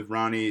check in with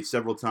Ronnie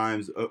several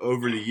times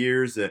over the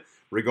years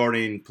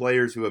regarding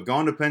players who have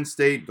gone to Penn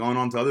State, gone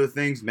on to other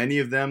things, many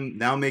of them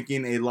now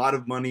making a lot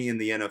of money in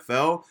the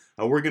NFL.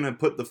 We're going to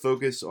put the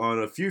focus on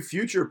a few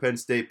future Penn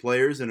State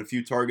players and a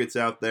few targets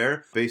out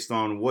there based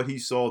on what he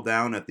saw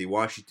down at the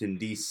Washington,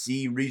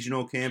 D.C.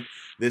 regional camp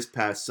this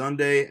past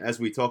Sunday. As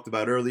we talked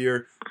about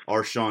earlier,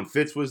 Arshawn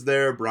Fitz was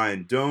there,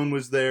 Brian Doan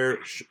was there,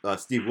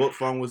 Steve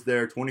Wiltfong was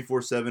there,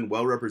 24/7,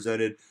 well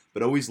represented,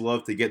 but always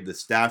love to get the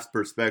staff's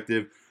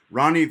perspective.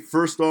 Ronnie,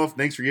 first off,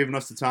 thanks for giving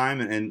us the time,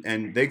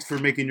 and thanks for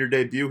making your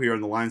debut here on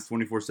the Lions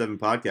 24/7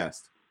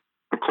 podcast.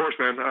 Of course,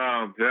 man.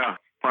 Yeah,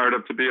 fired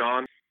up to be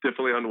on.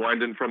 Definitely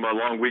unwinding from a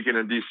long weekend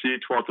in D.C.,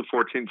 12 to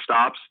 14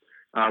 stops.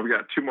 We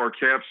got 2 more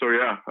camps, so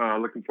yeah,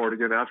 looking forward to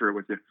getting after it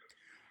with you.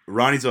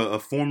 Ronnie's a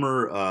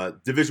former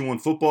Division I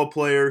football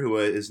player who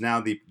is now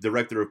the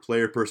director of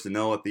player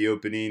personnel at the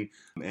opening,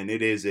 and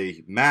it is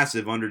a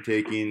massive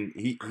undertaking.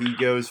 He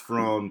goes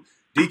from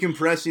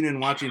decompressing and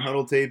watching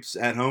huddle tapes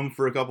at home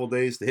for a couple of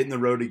days to hitting the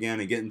road again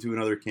and getting to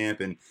another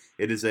camp, and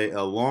it is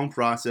a long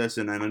process,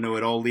 and I know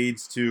it all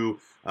leads to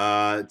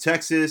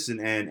Texas and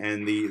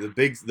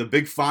the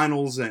big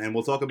finals, and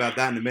we'll talk about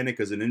that in a minute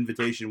because an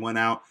invitation went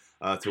out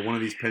to one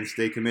of these Penn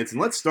State commits.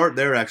 And let's start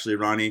there, actually,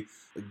 Ronnie.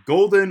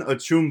 Golden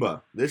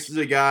Achumba. This is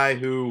a guy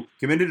who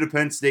committed to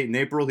Penn State in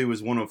April. He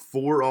was one of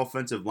 4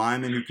 offensive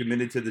linemen who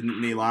committed to the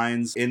Nittany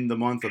Lions in the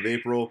month of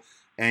April.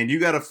 And you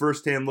got a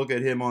first-hand look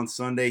at him on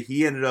Sunday.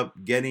 He ended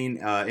up getting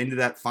into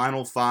that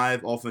final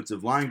 5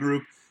 offensive line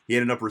group. He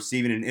ended up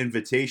receiving an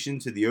invitation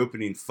to the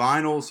opening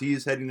finals. He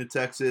is heading to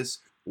Texas.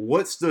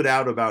 What stood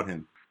out about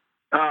him?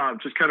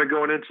 Just kind of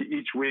going into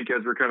each week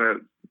as we're kind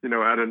of,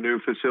 at a new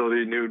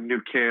facility,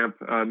 new camp,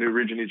 new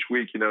region each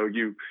week,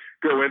 you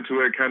go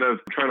into it kind of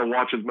trying to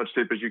watch as much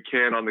tape as you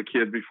can on the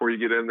kid before you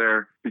get in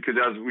there, because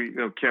as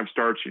camp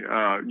starts,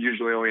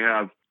 usually only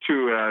have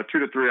 2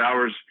 to 3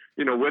 hours,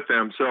 with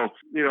them. So,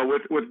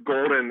 with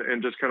Golden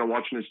and just kind of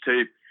watching his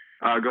tape,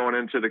 going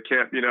into the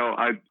camp,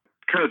 I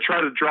kind of try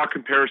to draw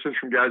comparisons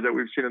from guys that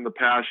we've seen in the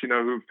past,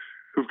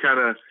 who've kind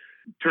of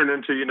turned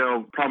into,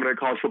 prominent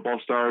college football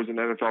stars and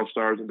NFL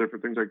stars and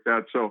different things like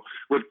that. So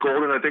with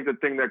Golden, I think the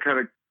thing that kind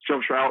of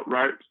jumps out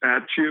right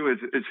at you is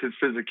his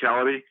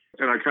physicality.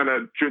 And I kind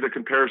of drew the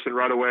comparison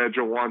right away at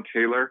Jawan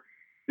Taylor,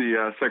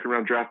 the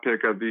second-round draft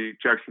pick of the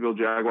Jacksonville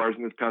Jaguars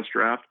in this past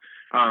draft.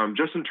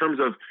 Just in terms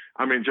of,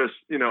 a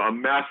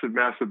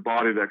massive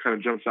body that kind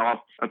of jumps off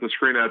at the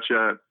screen at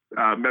you,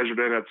 measured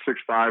in at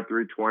 6'5",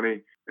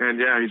 320. And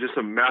yeah, he's just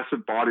a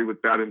massive body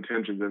with bad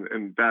intentions.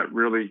 And that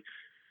really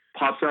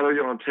pops out of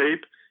you on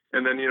tape.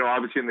 And then,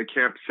 obviously in the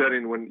camp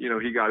setting when,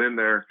 he got in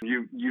there,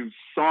 you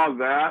saw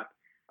that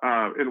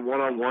in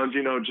one-on-ones,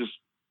 just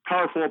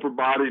powerful upper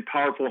body,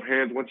 powerful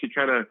hands. Once he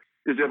kind of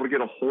is able to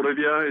get a hold of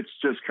you, it's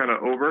just kind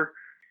of over.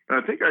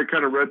 And I think I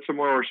kind of read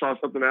somewhere or saw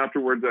something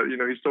afterward that,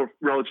 he's still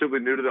relatively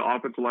new to the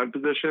offensive line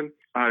position.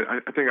 I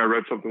think I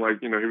read something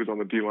like, he was on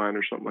the D-line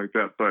or something like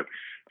that.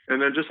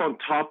 And then just on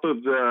top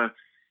of the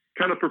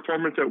kind of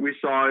performance that we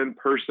saw in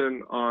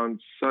person on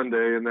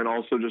Sunday, and then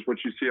also just what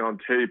you see on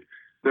tape,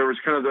 there was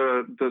kind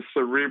of the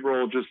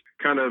cerebral, just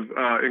kind of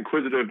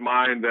inquisitive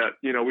mind that,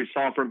 we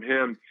saw from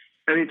him.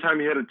 Anytime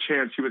he had a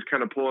chance, he was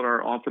kind of pulling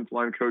our offensive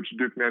line coach,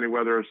 Duke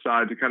Manyweather,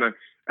 aside to kind of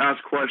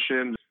ask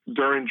questions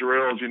during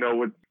drills,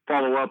 would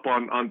follow up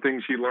on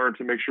things he learned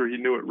to make sure he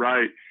knew it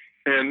right.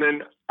 And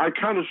then I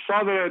kind of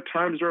saw that at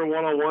times during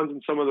one-on-ones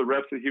and some of the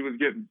reps that he was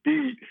getting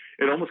beat.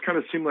 It almost kind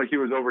of seemed like he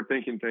was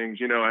overthinking things,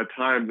 at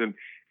times.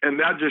 And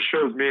that just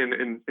shows me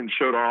and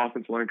showed our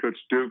offensive line coach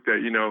Duke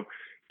that,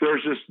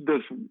 there's just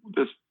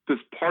this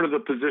part of the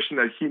position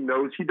that he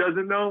knows he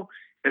doesn't know,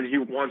 and he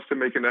wants to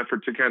make an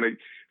effort to kind of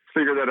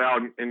figure that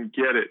out and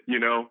get it,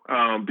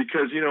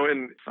 because,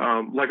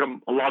 like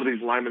a lot of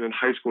these linemen in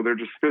high school, they're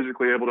just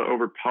physically able to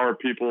overpower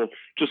people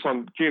just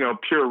on,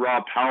 pure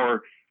raw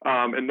power,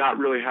 and not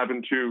really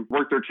having to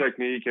work their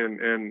technique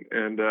and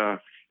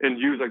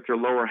use like their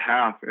lower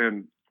half.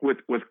 And with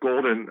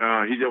Golden,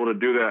 he's able to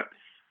do that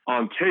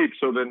on tape.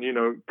 So then,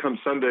 come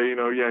Sunday,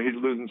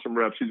 he's losing some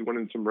reps, he's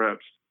winning some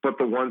reps, but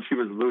the ones he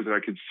was losing, I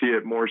could see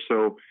it more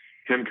so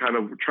him kind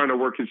of trying to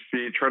work his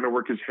feet, trying to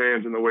work his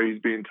hands in the way he's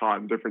being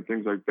taught and different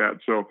things like that.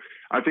 So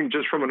I think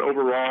just from an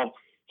overall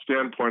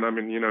standpoint, I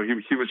mean,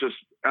 he was just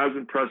as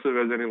impressive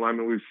as any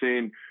lineman we've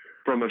seen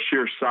from a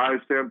sheer size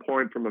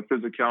standpoint, from a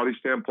physicality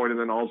standpoint, and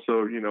then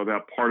also,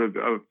 that part of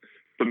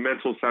the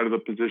mental side of the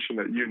position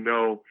that,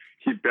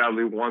 he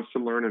badly wants to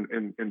learn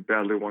and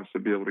badly wants to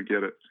be able to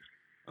get it.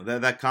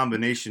 That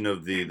combination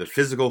of the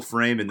physical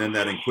frame and then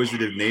that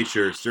inquisitive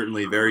nature,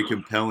 certainly very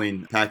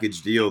compelling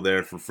package deal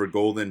there for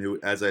Golden, who,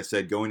 as I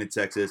said, going to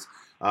Texas.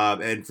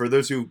 And for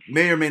those who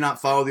may or may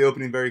not follow the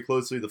opening very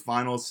closely, the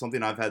finals,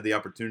 something I've had the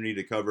opportunity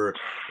to cover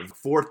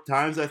 4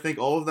 times, I think,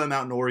 all of them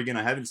out in Oregon.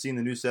 I haven't seen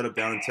the new setup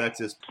down in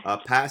Texas.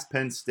 Past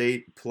Penn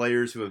State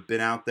players who have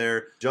been out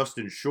there: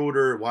 Justin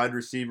Shorter, wide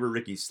receiver;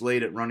 Ricky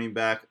Slade at running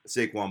back;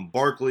 Saquon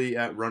Barkley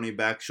at running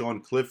back;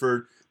 Sean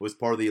Clifford was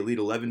part of the Elite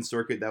 11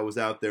 circuit that was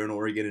out there in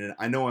Oregon. And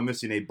I know I'm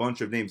missing a bunch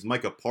of names.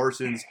 Micah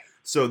Parsons.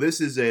 So this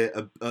is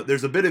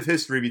there's a bit of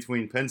history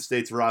between Penn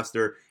State's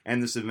roster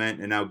and this event,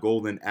 and now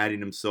Golden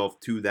adding himself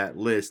to that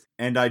list.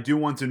 And I do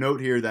want to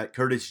note here that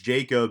Curtis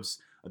Jacobs,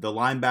 the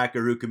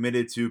linebacker who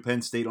committed to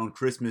Penn State on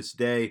Christmas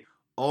Day,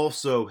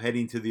 also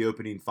heading to the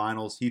opening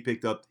finals. He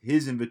picked up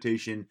his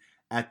invitation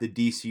at the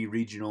DC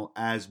Regional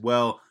as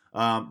well.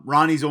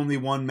 Ronnie's only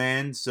one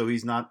man, so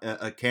he's not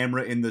a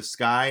camera in the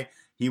sky.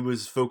 He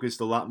was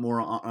focused a lot more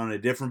on a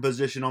different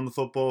position on the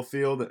football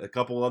field. A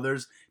couple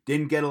others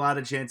didn't get a lot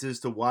of chances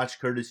to watch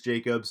Curtis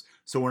Jacobs,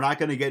 so we're not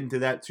going to get into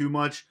that too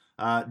much.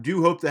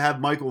 Do hope to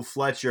have Michael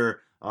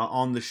Fletcher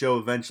on the show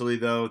eventually,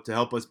 though, to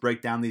help us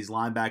break down these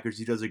linebackers.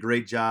 He does a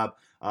great job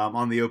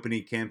on the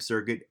opening camp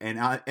circuit, and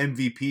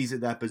MVPs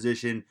at that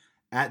position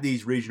at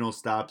these regional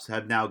stops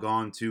have now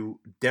gone to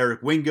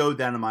Derek Wingo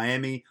down in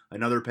Miami,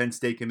 another Penn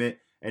State commit,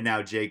 and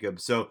now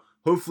Jacobs. So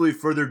hopefully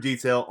further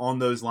detail on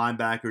those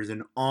linebackers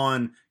and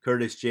on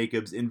Curtis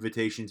Jacobs'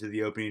 invitation to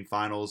the opening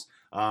finals.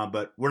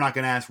 But we're not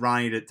going to ask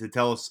Ronnie to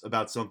tell us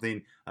about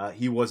something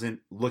he wasn't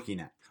looking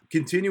at.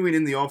 Continuing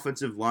in the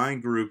offensive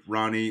line group,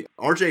 Ronnie,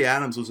 R.J.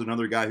 Adams was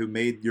another guy who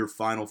made your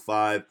Final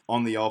Five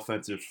on the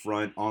offensive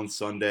front on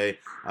Sunday.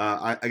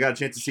 I got a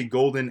chance to see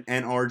Golden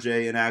and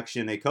R.J. in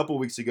action a couple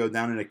weeks ago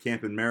down in a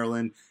camp in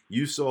Maryland.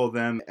 You saw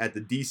them at the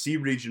D.C.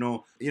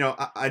 Regional.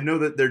 I know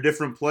that they're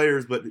different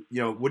players, but,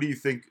 what do you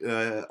think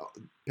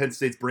Penn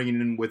State's bringing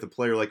in with a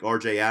player like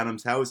R.J.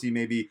 Adams? How is he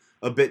maybe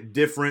a bit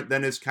different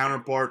than his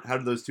counterpart? How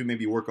do those two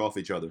maybe work off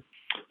each other?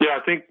 Yeah,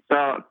 I think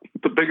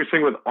the biggest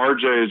thing with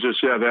RJ is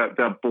just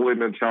that bully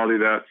mentality,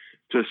 that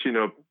just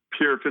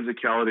pure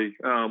physicality,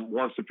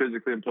 wants to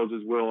physically impose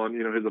his will on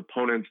his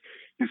opponents.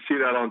 You see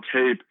that on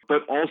tape,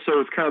 but also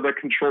it's kind of that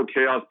controlled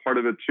chaos part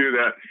of it too.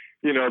 That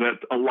that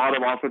a lot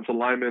of offensive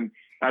linemen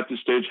at this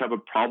stage have a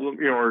problem,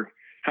 or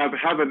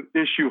have an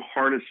issue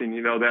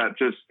harnessing. That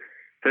just,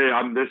 hey,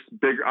 I'm this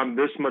big, I'm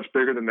this much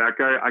bigger than that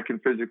guy. I can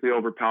physically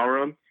overpower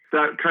him.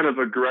 That kind of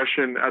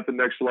aggression at the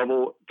next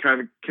level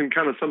can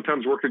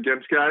sometimes work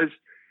against guys,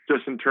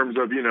 just in terms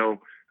of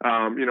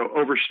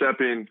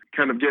overstepping,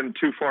 kind of getting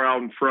too far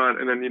out in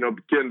front, and then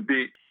getting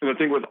beat. And the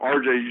thing with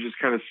RJ, you just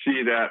kind of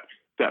see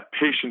that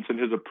patience in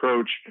his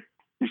approach.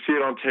 You see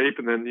it on tape,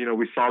 and then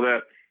we saw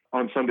that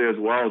on Sunday as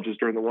well, just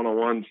during the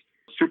one-on-ones.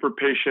 Super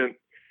patient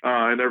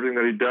in everything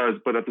that he does,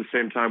 but at the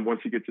same time,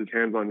 once he gets his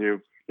hands on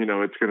you,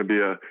 it's going to be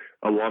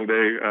a long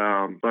day.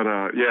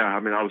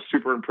 I was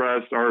super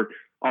impressed. Our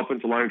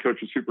offensive line coach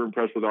was super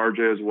impressed with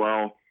RJ as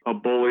well. A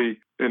bully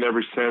in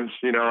every sense.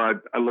 I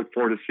look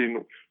forward to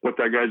seeing what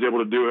that guy's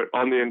able to do it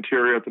on the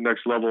interior at the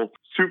next level.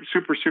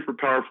 Super, super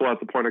powerful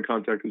at the point of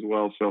contact as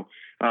well. So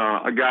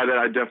a guy that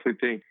I definitely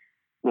think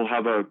will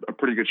have a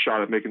pretty good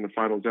shot at making the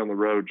finals down the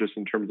road, just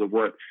in terms of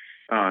what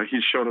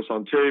he's shown us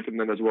on tape, and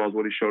then as well as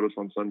what he showed us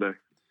on Sunday.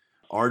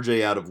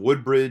 RJ out of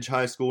Woodbridge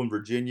High School in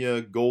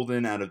Virginia,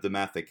 Golden out of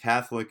DeMatha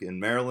Catholic in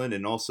Maryland,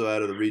 and also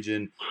out of the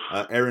region,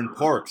 Aaron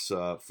Parks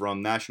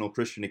from National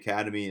Christian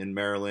Academy in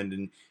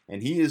Maryland.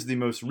 And he is the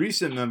most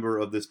recent member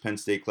of this Penn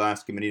State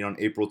class, committing on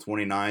April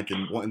 29th,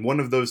 and one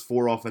of those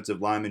 4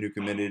 offensive linemen who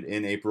committed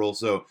in April.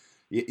 So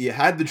you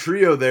had the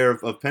trio there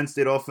of Penn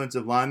State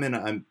offensive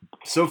linemen.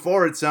 So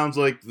far, it sounds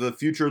like the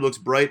future looks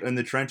bright in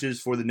the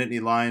trenches for the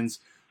Nittany Lions.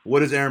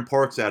 What does Aaron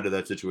Parks add to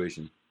that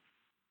situation?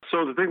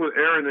 So the thing with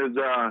Aaron is,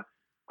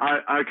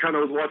 I kind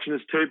of was watching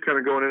his tape kind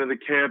of going into the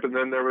camp, and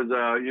then there was,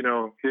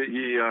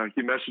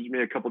 he messaged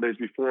me a couple days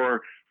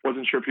before,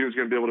 wasn't sure if he was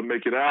going to be able to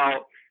make it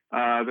out.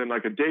 Then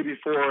like a day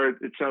before,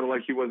 it sounded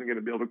like he wasn't going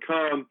to be able to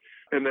come.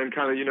 And then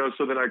kind of,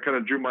 so then I kind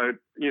of drew my,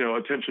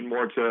 attention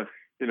more to,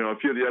 a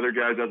few of the other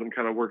guys as I'm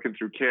kind of working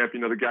through camp,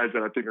 the guys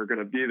that I think are going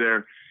to be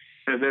there.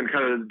 And then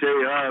kind of the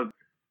day of,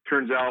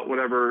 turns out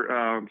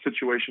whatever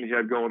situation he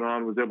had going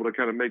on, was able to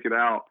kind of make it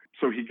out.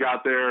 So he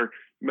got there,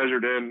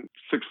 measured in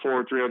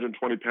 6'4",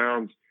 320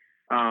 pounds.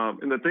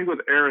 And the thing with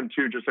Aaron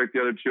too, just like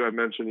the other two I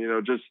mentioned,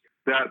 just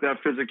that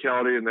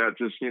physicality and that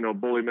just,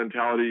 bully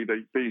mentality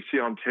that you see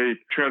on tape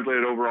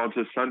translated over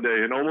onto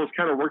Sunday and almost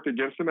kind of worked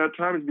against him at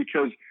times,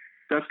 because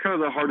that's kind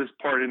of the hardest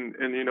part. And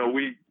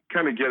we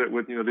kind of get it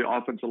with, the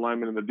offensive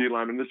linemen and the D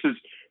linemen. This is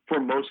for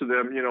most of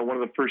them, one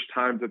of the first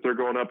times that they're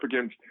going up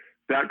against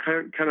that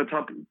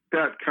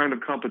kind of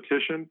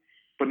competition,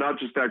 but not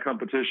just that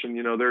competition.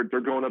 They're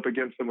going up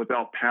against them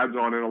without pads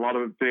on, and a lot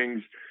of the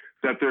things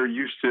that they're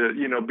used to,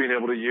 being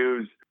able to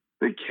use,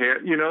 they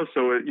can't,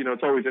 so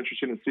it's always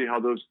interesting to see how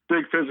those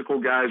big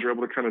physical guys are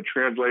able to kind of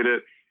translate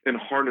it and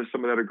harness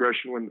some of that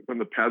aggression when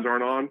the pads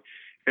aren't on.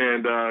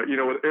 And,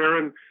 with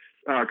Aaron,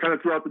 kind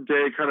of throughout the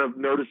day, kind of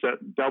noticed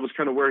that was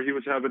kind of where he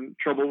was having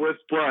trouble with,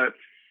 but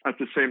at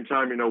the same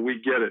time,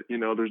 we get it,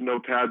 there's no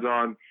pads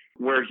on.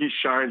 Where he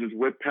shines is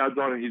with pads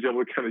on, and he's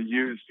able to kind of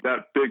use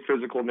that big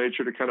physical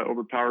nature to kind of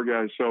overpower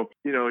guys. So,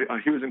 he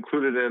was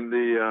included in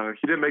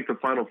he didn't make the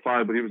final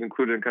 5, but he was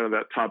included in kind of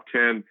that top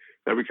 10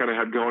 that we kind of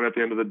had going at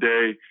the end of the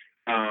day.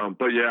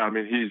 But yeah, I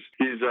mean,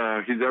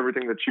 he's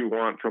everything that you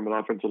want from an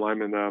offensive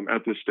lineman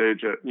at this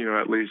stage,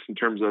 at least in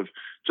terms of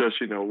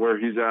just, where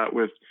he's at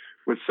with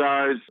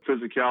size,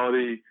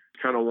 physicality,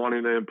 kind of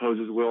wanting to impose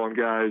his will on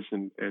guys.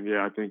 And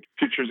yeah, I think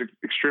future's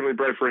extremely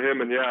bright for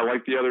him. And yeah,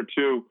 like the other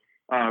two,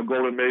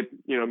 Golden made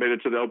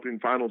it to the opening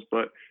finals,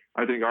 but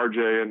I think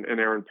RJ and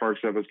Aaron Parks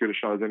have as good a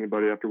shot as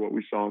anybody after what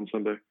we saw on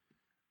Sunday.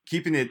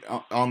 Keeping it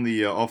on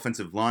the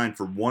offensive line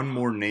for one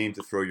more name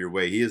to throw your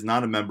way. He is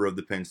not a member of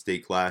the Penn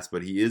State class,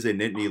 but he is a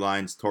Nittany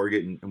Lions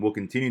target and will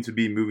continue to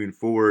be moving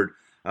forward.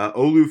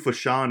 Olu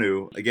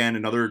Fashanu, again,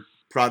 another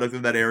product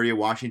of that area,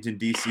 Washington,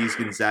 D.C.'s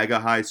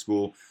Gonzaga High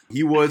School.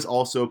 He was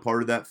also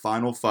part of that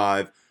Final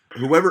 5.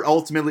 Whoever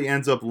ultimately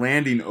ends up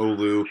landing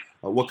Olu,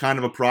 what kind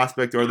of a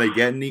prospect are they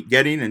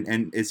getting,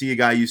 and is he a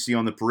guy you see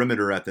on the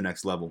perimeter at the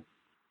next level?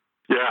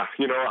 Yeah,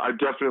 I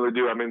definitely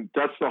do. I mean,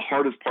 that's the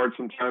hardest part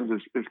sometimes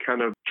is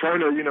kind of trying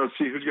to,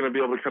 see who's going to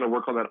be able to kind of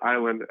work on that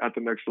island at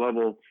the next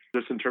level,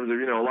 just in terms of,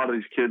 a lot of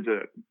these kids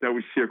that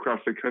we see across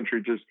the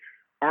country just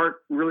aren't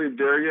really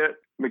there yet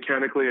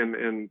mechanically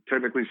and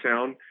technically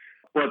sound.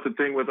 But the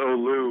thing with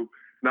Olu,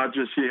 not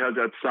just he has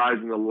that size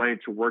and the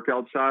length to work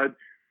outside,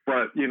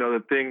 but,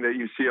 the thing that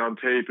you see on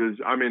tape is,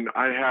 I mean,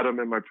 I had him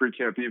in my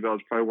pre-camp eval.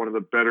 It's probably one of the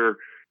better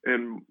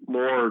and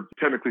more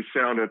technically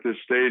sound at this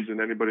stage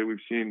than anybody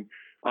we've seen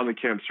on the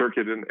camp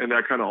circuit. And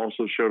that kind of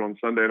also showed on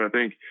Sunday. And I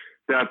think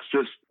that's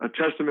just a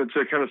testament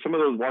to kind of some of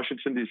those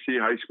Washington, D.C.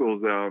 high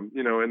schools,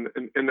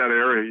 in that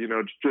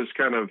area, just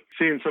kind of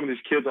seeing some of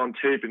these kids on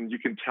tape, and you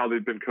can tell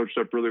they've been coached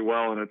up really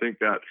well. And I think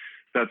that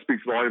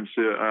speaks volumes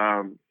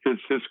to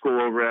his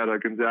school over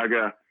at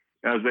Gonzaga,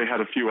 as they had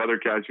a few other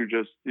guys who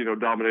just,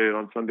 dominated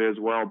on Sunday as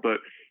well. But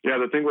yeah,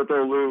 the thing with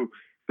Olu,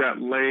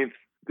 that length,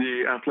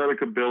 the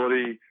athletic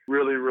ability,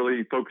 really,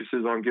 really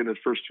focuses on getting his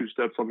first 2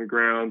 steps on the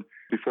ground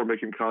before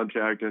making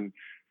contact. And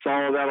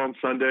saw all that on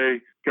Sunday,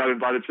 got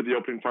invited to the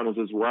opening finals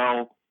as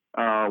well.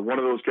 One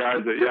of those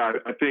guys that, yeah,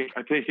 I think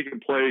he can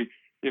play,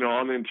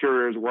 on the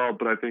interior as well,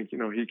 but I think, he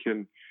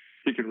can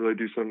really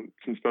do some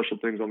special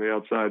things on the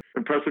outside.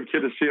 Impressive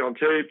kid to see on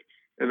tape,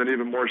 and then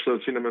even more so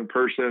seeing him in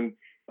person.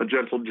 A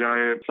gentle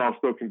giant,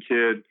 soft-spoken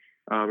kid.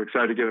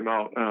 Excited to get him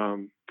out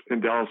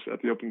in Dallas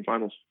at the opening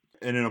finals.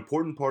 And an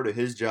important part of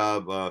his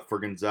job for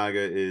Gonzaga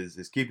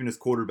is keeping his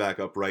quarterback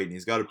upright, and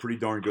he's got a pretty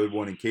darn good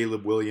one in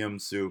Caleb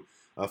Williams, who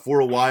for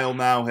a while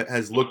now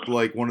has looked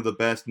like one of the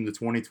best in the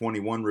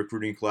 2021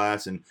 recruiting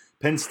class. And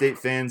Penn State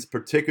fans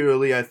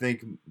particularly, I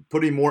think,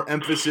 putting more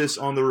emphasis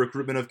on the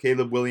recruitment of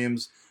Caleb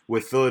Williams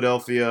with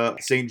Philadelphia,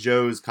 St.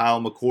 Joe's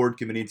Kyle McCord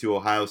committing to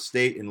Ohio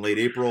State in late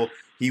April.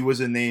 He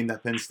was a name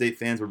that Penn State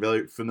fans were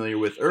very familiar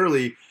with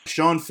early.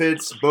 Sean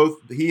Fitz, both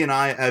he and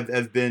I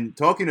have been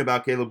talking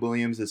about Caleb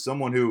Williams as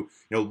someone who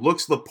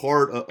looks the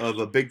part of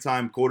a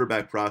big-time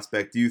quarterback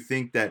prospect. Do you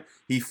think that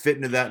he fit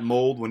into that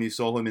mold when you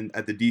saw him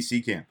at the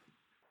DC camp?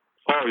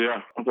 Oh,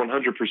 yeah,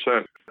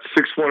 100%.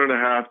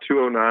 6'1.5",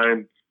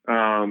 209,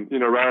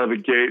 right out of the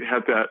gate,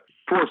 had that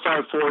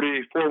 4.5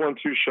 40, 4.12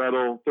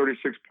 shuttle,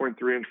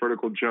 36.3 inch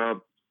vertical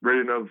jump,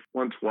 rating of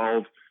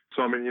 112.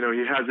 So, I mean,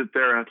 he has it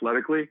there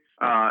athletically.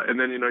 And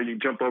then, you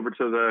jump over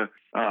to the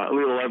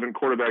Elite 11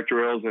 quarterback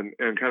drills and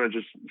kind of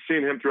just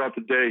seeing him throughout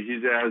the day.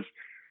 He's as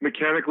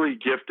mechanically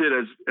gifted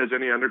as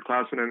any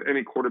underclassman and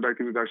any quarterback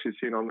that we've actually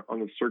seen on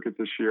the circuit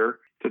this year.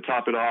 To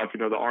top it off,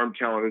 the arm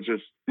talent is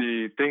just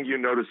the thing you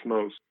notice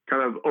most.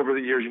 Kind of over the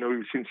years,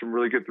 we've seen some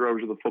really good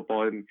throwers of the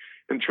football and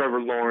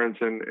Trevor Lawrence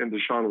and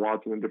Deshaun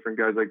Watson and different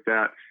guys like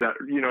that,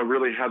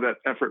 really have that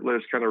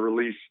effortless kind of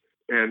release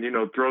and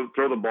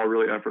throw the ball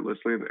really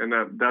effortlessly. And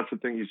that's the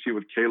thing you see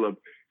with Caleb,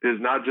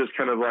 is not just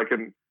kind of like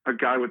a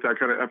guy with that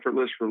kind of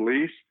effortless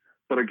release,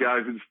 but a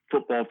guy whose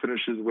football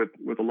finishes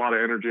with a lot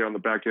of energy on the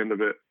back end of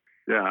it.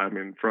 Yeah, I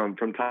mean, from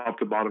top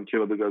to bottom,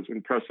 Caleb is as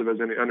impressive as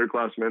any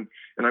underclassman.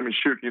 And I mean,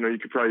 shoot, you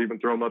could probably even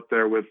throw him up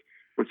there with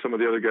some of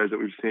the other guys that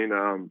we've seen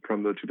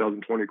from the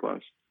 2020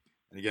 class.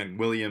 And again,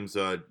 Williams,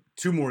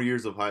 2 more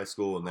years of high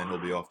school, and then he'll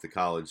be off to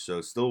college.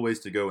 So still ways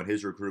to go in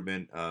his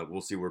recruitment.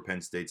 We'll see where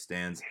Penn State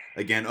stands.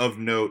 Again, of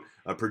note,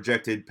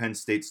 projected Penn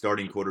State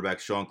starting quarterback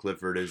Sean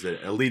Clifford is an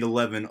Elite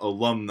 11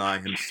 alumni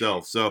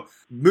himself. So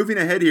moving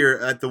ahead here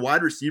at the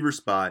wide receiver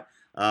spot,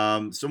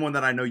 someone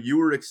that I know you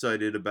were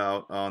excited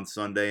about on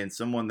Sunday, and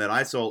someone that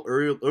I saw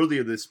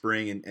earlier this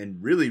spring and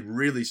really,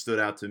 really stood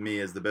out to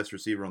me as the best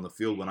receiver on the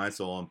field when I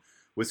saw him,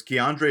 was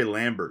Keandre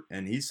Lambert.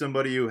 And he's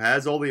somebody who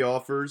has all the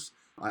offers.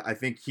 I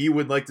think he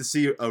would like to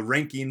see a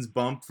rankings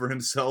bump for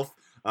himself,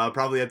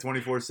 probably at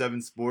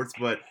 24/7 Sports,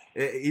 but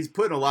he's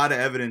putting a lot of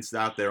evidence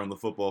out there on the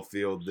football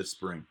field this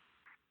spring.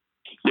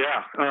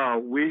 Yeah,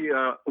 we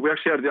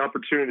actually had the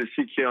opportunity to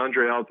see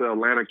Keandre out at the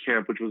Atlanta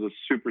camp, which was a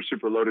super,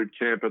 super loaded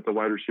camp at the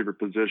wide receiver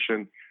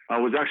position. I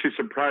was actually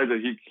surprised that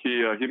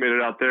he made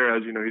it out there,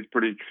 as he's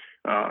pretty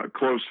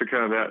close to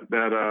kind of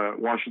that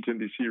Washington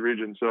D.C.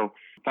 region. So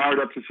fired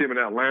up to see him in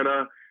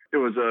Atlanta. It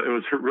was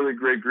a really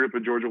great group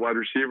of Georgia wide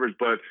receivers,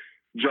 but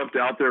jumped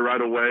out there right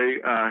away.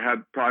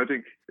 Had probably, I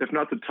think, if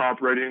not the top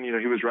rating,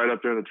 he was right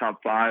up there in the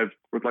top 5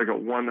 with like a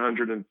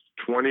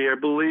 120, I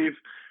believe.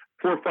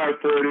 4.5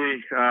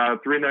 40,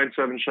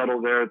 3.97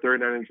 shuttle there,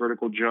 39-inch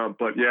vertical jump.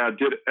 But yeah,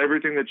 did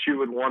everything that you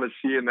would want to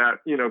see in that,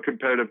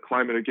 competitive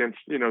climate against,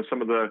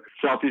 some of the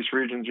Southeast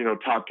regions,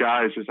 top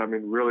guys. Just, I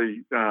mean,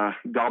 really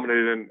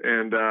dominated,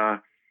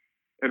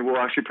 and we'll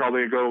actually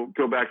probably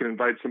go back and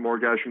invite some more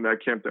guys from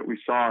that camp that we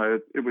saw.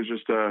 It was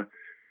just a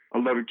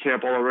loaded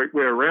camp all the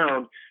way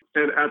around.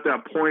 And at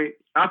that point,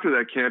 after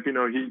that camp,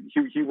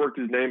 he worked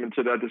his name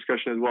into that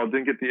discussion as well.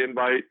 Didn't get the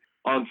invite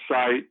on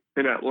site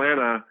in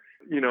Atlanta,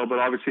 but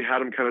obviously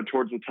had him kind of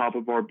towards the top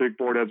of our big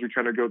board as we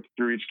kind of go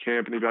through each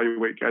camp and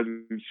evaluate guys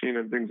we've seen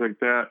and things like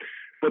that.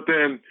 But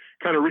then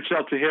kind of reached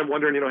out to him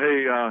wondering,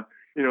 hey,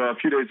 a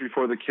few days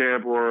before the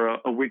camp or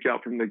a week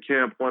out from the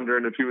camp,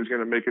 wondering if he was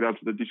going to make it out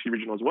to the DC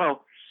regional as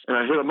well. And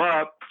I hit him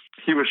up.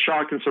 He was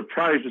shocked and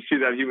surprised to see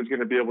that he was going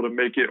to be able to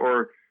make it,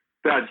 or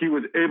that he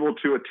was able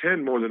to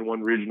attend more than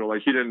one regional.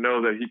 Like, he didn't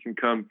know that he can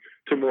come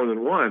to more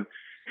than one.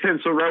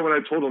 And so right when I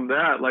told him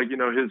that, like,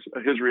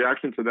 his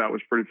reaction to that was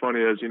pretty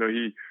funny, as, he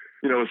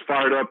was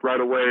fired up right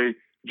away,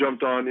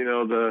 jumped on,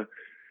 the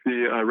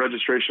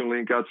registration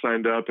link, got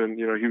signed up, and,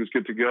 he was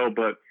good to go.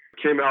 But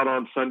came out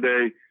on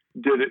Sunday,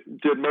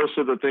 did most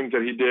of the things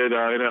that he did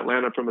in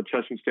Atlanta from a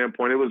testing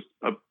standpoint. It was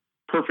a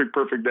perfect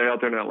day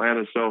out there in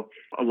Atlanta. So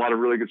a lot of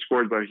really good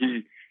scores, but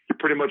he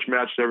pretty much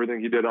matched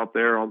everything he did out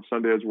there on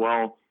Sunday as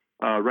well.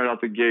 Right out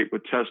the gate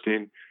with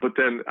testing. But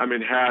then, I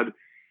mean, had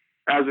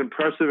as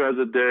impressive as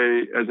a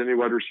day as any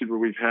wide receiver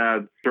we've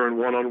had during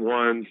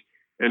one-on-ones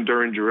and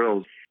during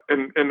drills.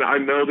 And I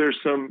know there's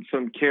some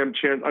Cam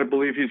Chancellor. I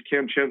believe he's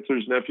Cam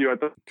Chancellor's nephew. I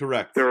thought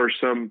correct. There are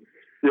some,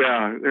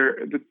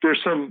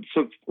 there's some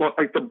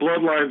like the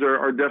bloodlines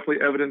are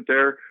definitely evident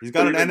there. He's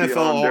got an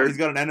NFL. He's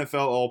got an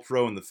NFL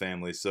All-Pro in the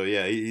family. So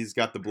yeah, he's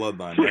got the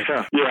bloodline.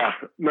 Right? Yeah.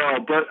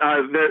 No, but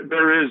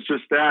there is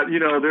just that.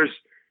 There's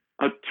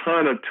a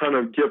ton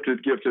of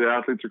gifted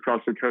athletes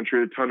across the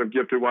country, a ton of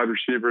gifted wide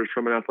receivers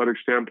from an athletic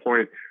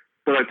standpoint.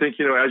 But I think,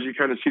 as you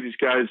kind of see these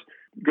guys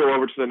go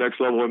over to the next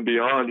level and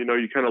beyond,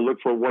 you kind of look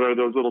for what are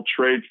those little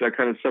traits that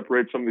kind of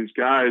separate some of these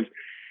guys.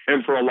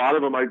 And for a lot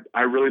of them,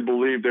 I really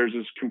believe there's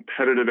this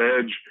competitive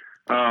edge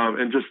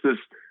and just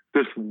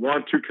this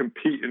want to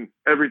compete in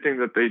everything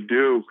that they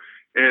do.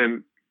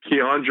 And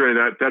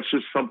Keandre, that's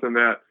just something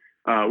that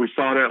we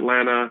saw in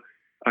Atlanta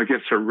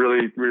against a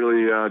really,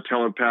 really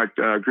talent-packed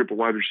group of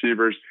wide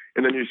receivers.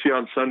 And then you see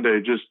on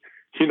Sunday just,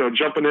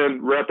 jumping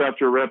in rep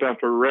after rep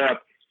after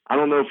rep. I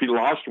don't know if he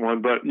lost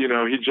one, but,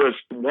 he just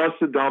wants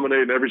to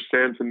dominate in every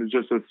sense and is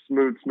just a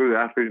smooth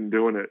athlete in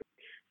doing it.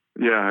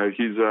 Yeah,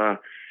 he's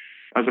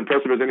as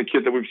impressive as any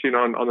kid that we've seen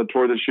on the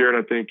tour this year.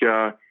 And I think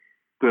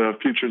the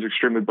future is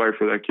extremely bright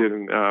for that kid,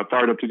 and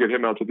fired up to get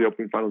him out to the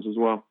opening finals as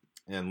well.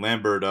 And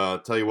Lambert,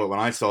 tell you what, when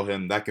I saw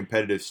him, that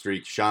competitive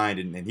streak shined,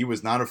 and he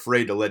was not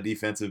afraid to let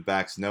defensive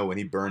backs know when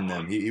he burned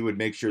them. He would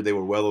make sure they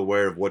were well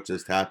aware of what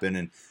just happened,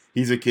 and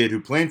he's a kid who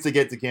plans to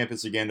get to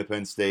campus again to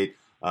Penn State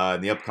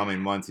in the upcoming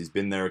months. He's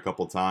been there a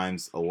couple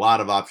times. A lot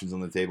of options on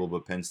the table,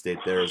 but Penn State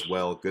there as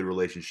well. Good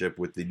relationship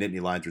with the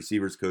Nittany Lions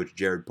receivers coach,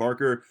 Jared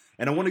Parker.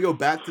 And I want to go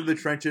back to the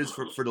trenches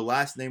for the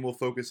last name we'll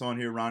focus on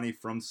here, Ronnie,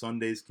 from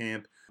Sunday's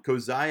camp,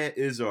 Coziah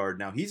Izzard.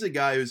 Now, he's a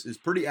guy who's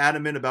pretty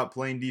adamant about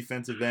playing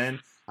defensive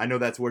end. I know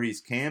that's where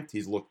he's camped.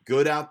 He's looked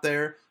good out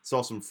there.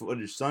 Saw some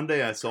footage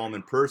Sunday. I saw him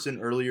in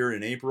person earlier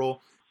in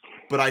April.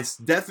 But I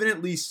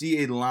definitely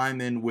see a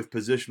lineman with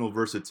positional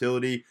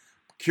versatility.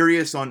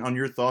 Curious on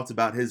your thoughts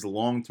about his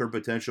long-term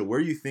potential, where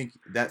you think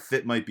that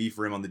fit might be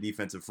for him on the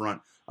defensive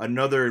front.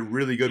 Another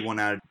really good one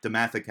out of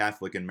DeMatha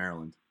Catholic in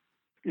Maryland.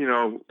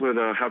 would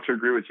have to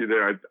agree with you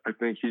there. I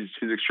think he's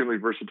extremely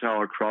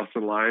versatile across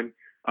the line.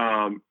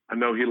 I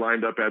know he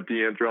lined up at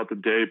the end throughout the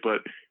day,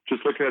 but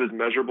just looking at his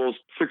measurables,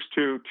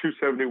 6'2",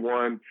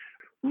 271,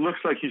 looks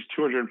like he's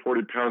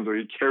 240 pounds, so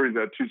he carries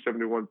that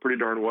 271 pretty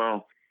darn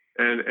well.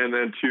 And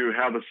then to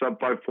have a sub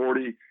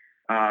 540,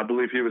 I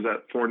believe he was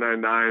at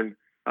 499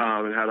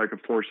 and had like a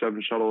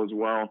 4.7 shuttle as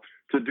well.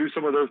 To do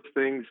some of those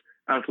things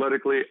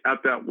athletically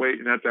at that weight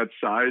and at that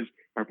size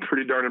are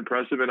pretty darn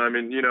impressive. And I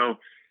mean,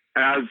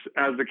 as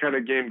the kind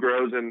of game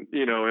grows and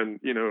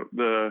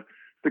the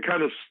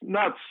kind of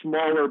not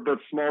smaller, but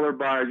smaller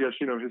by, I guess,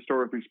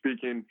 historically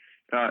speaking,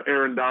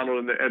 Aaron Donald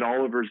and Ed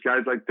Oliver's,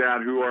 guys like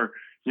that who are,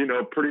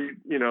 pretty,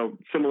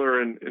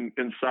 similar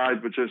in size,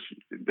 but just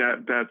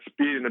that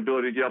speed and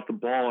ability to get off the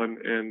ball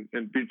and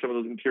beat some of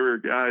those interior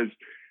guys.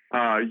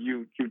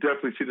 You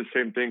definitely see the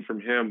same thing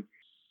from him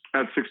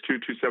at 6'2",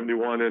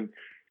 271, and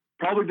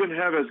probably didn't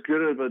have as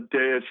good of a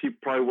day as he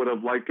probably would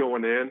have liked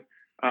going in.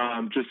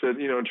 Just that,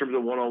 in terms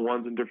of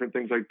one-on-ones and different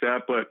things like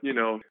that. But,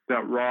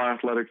 that raw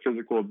athletic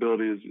physical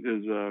ability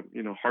is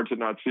hard to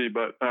not see.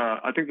 But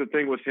I think the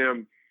thing with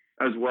him,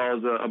 as well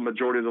as a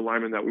majority of the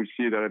linemen that we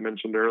see that I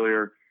mentioned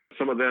earlier,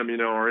 some of them,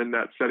 are in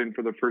that setting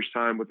for the first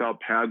time without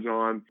pads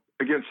on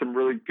against some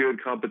really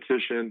good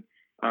competition,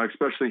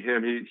 especially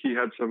him. He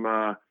had some,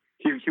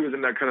 he was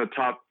in that kind of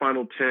top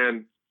final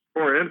 10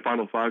 and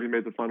final 5. He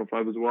made the final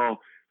 5 as well,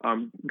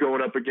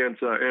 going up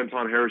against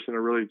Anton Harrison, a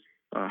really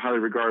highly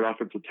regarded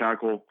offensive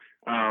tackle,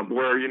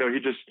 where, he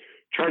just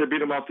tried to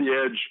beat him off the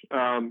edge,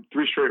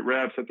 3 straight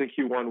reps. I think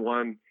he won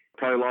 1,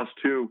 probably lost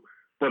 2.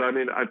 But, I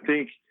mean, I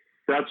think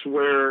that's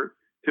where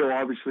he'll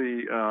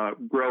obviously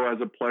grow as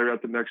a player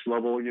at the next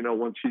level,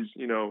 once he's,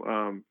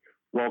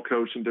 well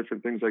coached and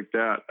different things like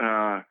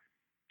that.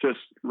 Just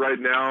right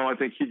now, I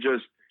think he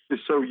just is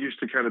so used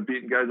to kind of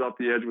beating guys off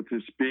the edge with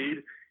his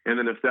speed. And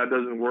then if that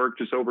doesn't work,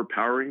 just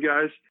overpowering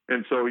guys.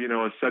 And so,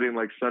 a setting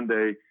like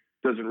Sunday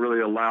doesn't really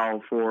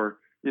allow for,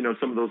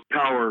 some of those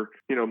power,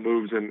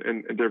 moves and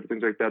different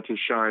things like that to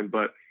shine.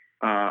 But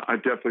I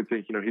definitely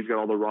think, he's got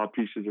all the raw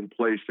pieces in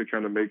place to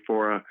kind of make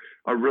for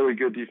a really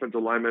good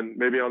defensive lineman,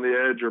 maybe on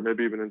the edge or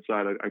maybe even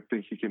inside. I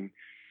think he can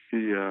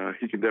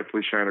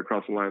definitely shine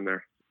across the line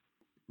there.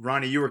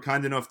 Ronnie, you were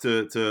kind enough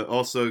to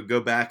also go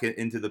back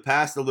into the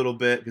past a little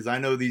bit, because I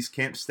know these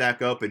camps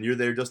stack up and you're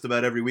there just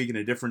about every week in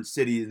a different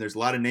city, and there's a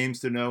lot of names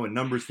to know and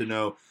numbers to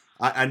know.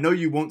 I know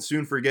you won't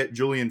soon forget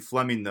Julian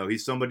Fleming, though.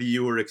 He's somebody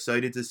you were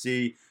excited to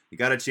see. You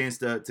got a chance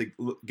to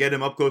get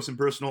him up close and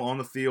personal on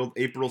the field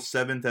April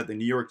 7th at the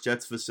New York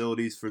Jets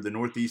facilities for the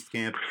Northeast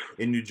camp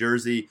in New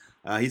Jersey.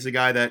 He's a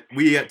guy that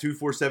we at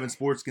 247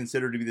 Sports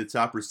consider to be the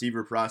top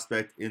receiver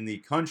prospect in the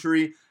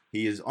country.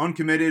 He is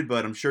uncommitted,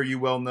 but I'm sure you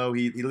well know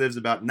he lives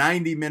about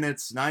 90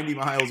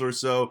 miles or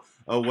so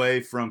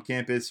away from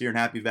campus here in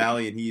Happy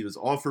Valley, and he was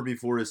offered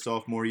before his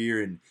sophomore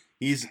year, and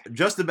he's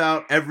just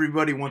about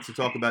everybody wants to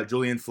talk about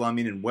Julian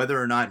Fleming and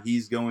whether or not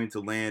he's going to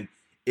land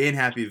in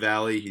Happy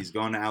Valley. He's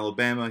gone to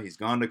Alabama. He's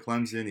gone to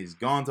Clemson. He's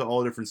gone to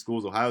all different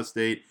schools, Ohio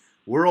State.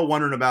 We're all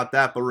wondering about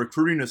that, but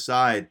recruiting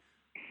aside,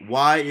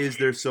 why is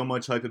there so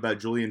much hype about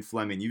Julian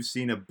Fleming? You've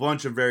seen a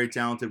bunch of very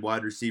talented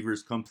wide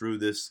receivers come through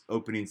this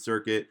opening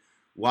circuit.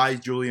 Why is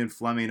Julian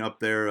Fleming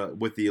up there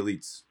with the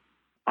elites?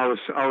 I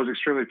was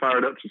extremely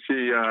fired up to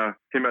see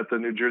him at the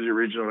New Jersey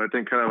Regional. And I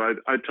think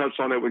I touched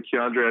on it with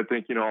Keandre. I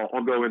think,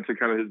 I'll go into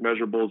kind of his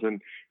measurables and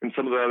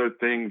some of the other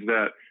things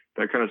that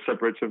kind of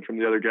separates him from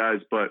the other guys.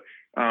 But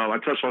I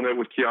touched on it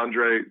with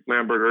Keandre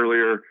Lambert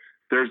earlier.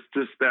 There's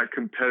just that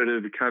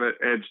competitive kind of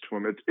edge to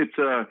him. It's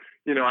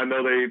I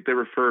know they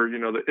refer,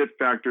 the it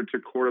factor to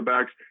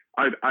quarterbacks.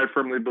 I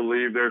firmly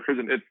believe there is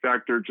an it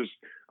factor just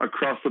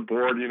across the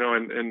board,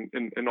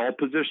 in all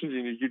positions.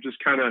 You just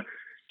kind of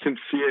can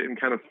see it and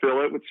kind of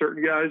feel it with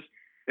certain guys.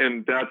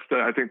 And that's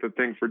I think the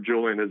thing for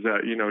Julian is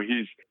that,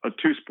 he's a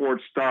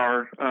 2-sport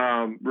star,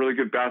 really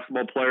good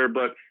basketball player,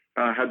 but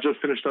had just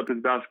finished up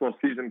his basketball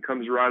season,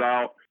 comes right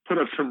out, put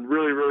up some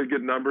really, really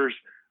good numbers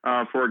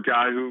for a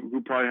guy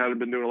who probably hadn't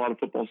been doing a lot of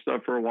football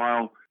stuff for a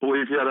while. I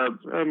believe he had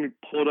let me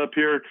pull it up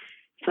here,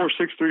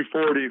 4.63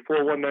 40,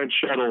 4.19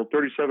 shuttle,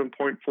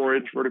 37.4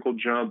 inch vertical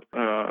jump,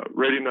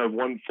 rating of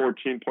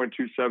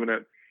 114.27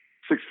 at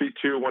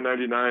 6'2",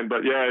 199.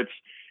 But yeah,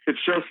 it's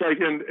just like,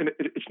 and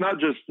it's not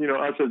just,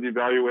 us as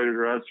evaluators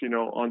or us,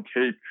 on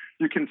tape.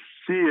 You can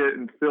see it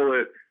and feel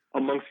it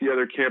amongst the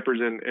other campers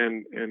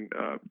and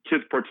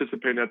kids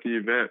participating at the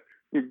event.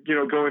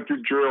 Going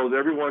through drills,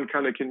 everyone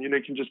kind of can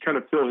just kind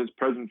of feel his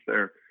presence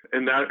there.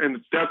 And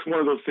that's one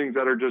of those things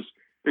that are just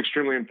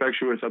extremely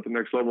infectious at the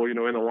next level, in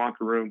the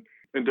locker room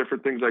and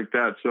different things like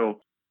that.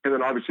 So, and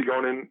then obviously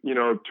going in,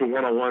 to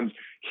one-on-ones,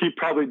 he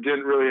probably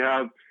didn't really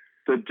have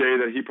the day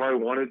that he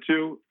probably wanted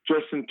to,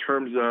 just in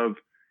terms of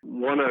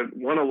won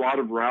a lot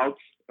of routes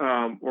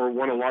or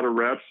won a lot of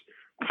reps.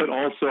 But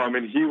also, I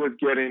mean, he was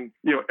getting,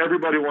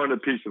 everybody wanted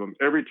a piece of him.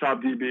 Every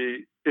top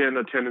DB in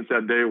attendance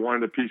that day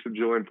wanted a piece of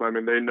Julian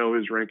Fleming. They know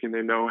his ranking.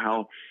 They know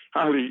how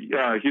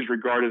he's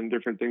regarded and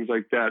different things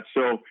like that.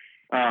 So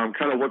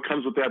kind of what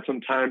comes with that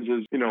sometimes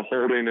is,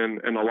 holding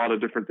and a lot of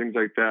different things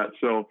like that.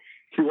 So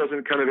he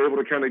wasn't kind of able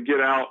to kind of get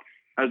out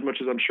as much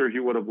as I'm sure he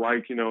would have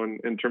liked,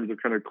 in terms of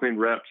kind of clean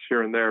reps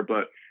here and there.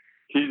 But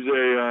he's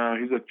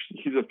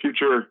a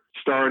future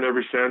star in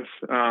every sense,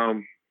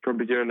 from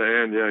beginning to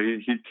end. Yeah,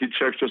 he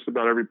checks just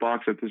about every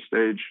box at this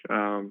stage,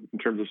 in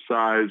terms of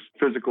size,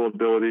 physical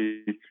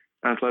ability,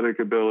 athletic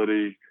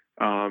ability,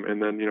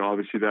 and then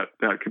obviously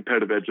that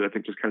competitive edge that I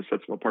think just kind of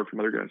sets him apart from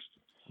other guys.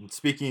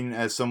 Speaking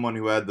as someone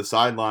who had the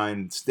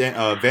sideline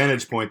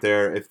vantage point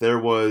there, if there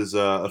was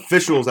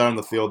officials out on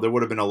the field, there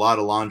would have been a lot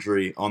of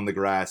laundry on the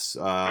grass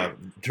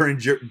during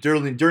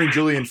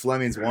Julian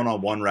Fleming's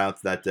one-on-one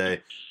routes that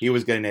day. He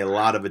was getting a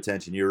lot of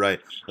attention. You're right.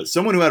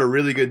 Someone who had a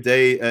really good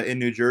day in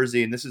New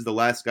Jersey, and this is the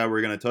last guy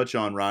we're going to touch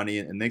on, Ronnie,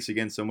 and thanks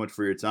again so much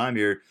for your time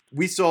here.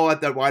 We saw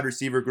at that wide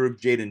receiver group,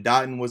 Jaden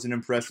Dotton was an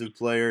impressive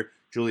player,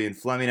 Julian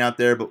Fleming out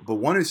there, but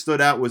one who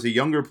stood out was a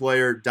younger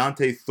player,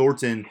 Dante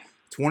Thornton,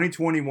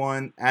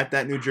 2021 at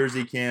that New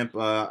Jersey camp.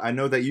 I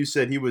know that you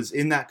said he was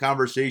in that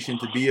conversation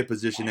to be a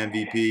position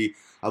MVP.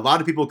 A lot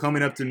of people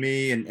coming up to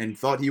me and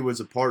thought he was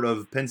a part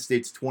of Penn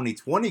State's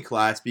 2020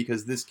 class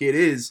because this kid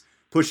is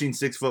pushing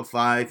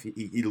 6'5".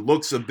 He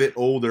looks a bit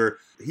older.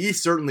 He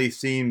certainly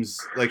seems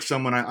like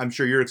someone I'm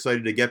sure you're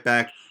excited to get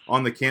back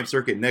on the camp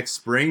circuit next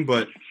spring.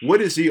 But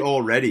what is he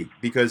already?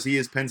 Because he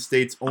is Penn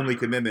State's only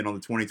commitment on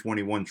the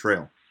 2021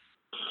 trail.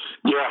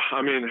 Yeah,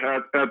 I mean,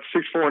 at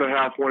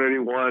 6'4.5",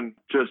 181,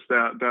 just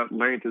that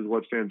length is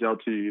what stands out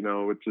to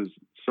you, which is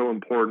so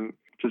important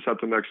just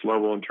at the next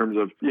level in terms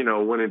of,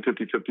 winning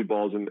 50-50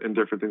 balls and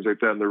different things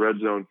like that in the red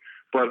zone.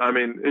 But, I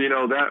mean,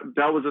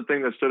 that was the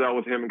thing that stood out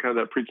with him in kind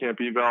of that pre-camp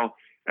eval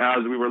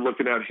as we were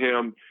looking at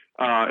him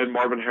and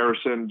Marvin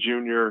Harrison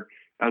Jr.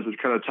 as the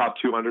kind of top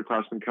two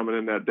underclassmen coming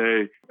in that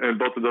day. And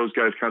both of those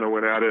guys kind of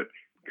went at it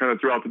kind of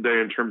throughout the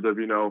day in terms of,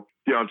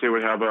 Deontay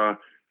would have a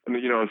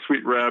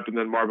sweet rep, and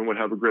then Marvin would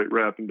have a great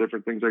rep and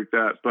different things like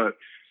that. But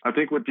I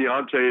think with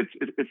Deontay,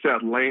 it's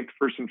that length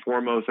first and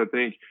foremost, I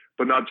think,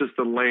 but not just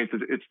the length.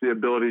 It's the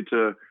ability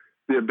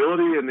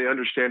and the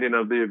understanding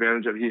of the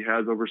advantage that he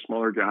has over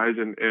smaller guys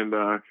and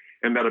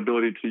that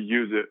ability to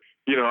use it.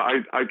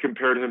 I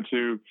compared him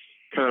to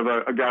kind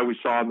of a guy we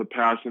saw in the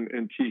past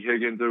in T.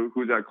 Higgins,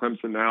 who's at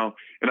Clemson now.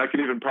 And I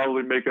could even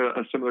probably make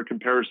a similar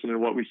comparison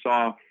in what we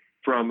saw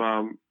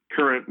from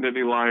current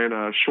Nittany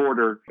Lion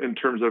Shorter in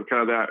terms of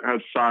kind of that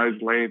has size,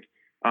 length,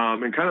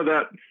 and kind of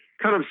that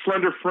kind of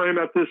slender frame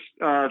at this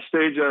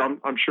stage that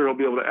I'm sure he'll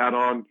be able to add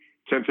on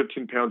 10,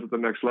 15 pounds at the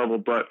next level.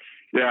 But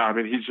yeah, I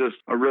mean, he's just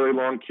a really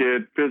long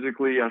kid,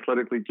 physically,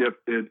 athletically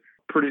gifted,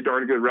 pretty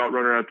darn good route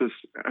runner at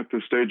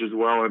this stage as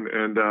well.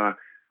 And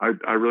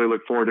I really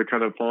look forward to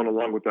kind of following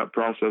along with that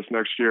process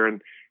next year and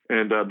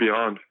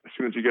beyond as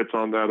soon as he gets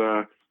on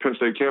that Penn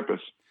State campus.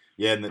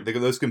 Yeah, and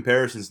those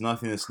comparisons,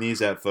 nothing to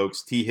sneeze at,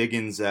 folks. T.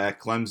 Higgins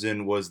at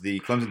Clemson was the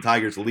Clemson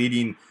Tigers'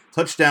 leading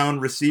touchdown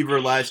receiver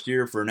last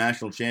year for a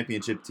national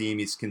championship team.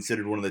 He's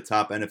considered one of the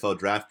top NFL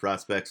draft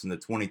prospects in the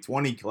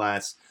 2020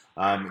 class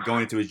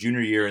going into his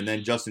junior year. And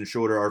then Justin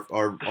Shorter,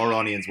 our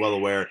audience well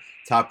aware,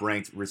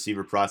 top-ranked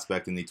receiver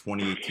prospect in the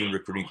 2018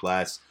 recruiting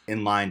class,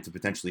 in line to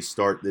potentially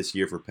start this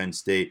year for Penn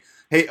State.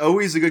 Hey,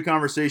 always a good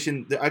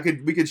conversation.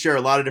 We could share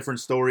a lot of different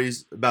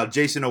stories about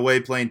Jason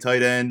Oweh playing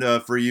tight end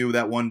for you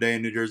that one day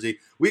in New Jersey.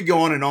 We could go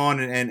on,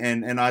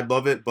 and I'd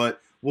love it,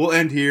 but we'll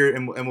end here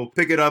and we'll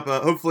pick it up.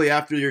 Hopefully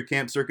after your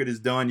camp circuit is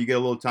done, you get a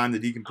little time to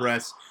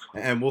decompress,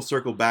 and we'll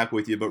circle back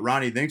with you. But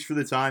Ronnie, thanks for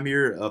the time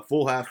here, a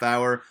full half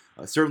hour,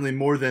 certainly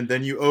more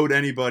than you owed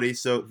anybody.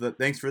 So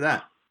thanks for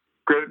that.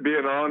 Great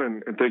being on,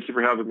 and thank you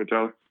for having me,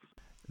 Tyler.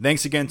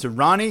 Thanks again to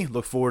Ronnie.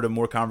 Look forward to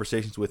more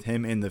conversations with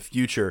him in the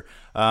future.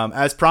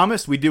 As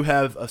promised, we do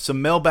have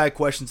some mailbag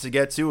questions to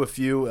get to. A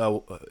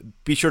few.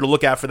 Be sure to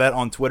look out for that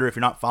on Twitter if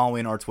you're not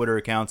following our Twitter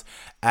accounts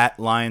at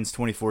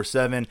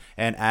Lions247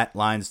 and at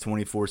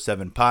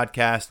Lions247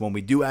 Podcast. When we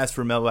do ask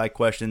for mailbag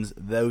questions,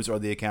 those are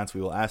the accounts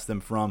we will ask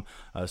them from.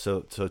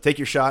 So take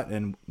your shot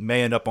and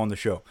may end up on the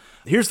show.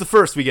 Here's the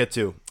first we get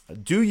to.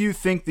 Do you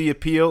think the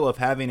appeal of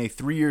having a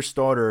 3-year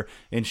starter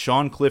in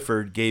Sean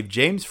Clifford gave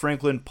James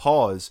Franklin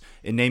pause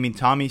in naming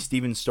Tommy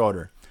Stevens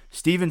starter?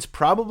 Stevens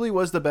probably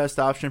was the best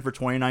option for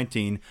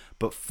 2019,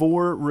 but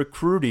for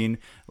recruiting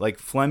like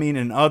Fleming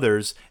and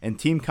others and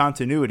team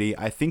continuity,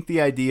 I think the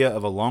idea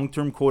of a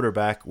long-term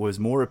quarterback was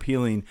more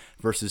appealing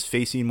versus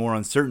facing more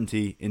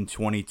uncertainty in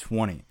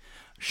 2020.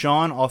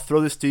 Sean, I'll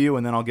throw this to you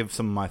and then I'll give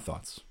some of my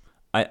thoughts.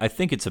 I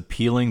think it's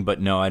appealing, but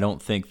no, I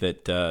don't think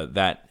that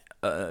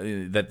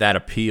that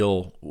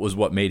appeal was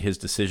what made his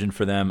decision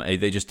for them.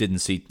 They just didn't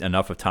see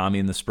enough of Tommy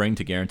in the spring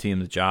to guarantee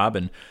him the job,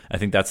 and I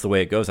think that's the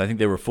way it goes. I think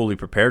they were fully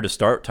prepared to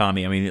start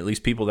Tommy. I mean, at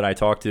least people that I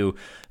talked to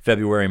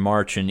February,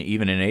 March, and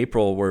even in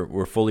April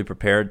were fully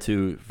prepared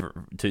to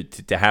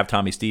have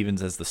Tommy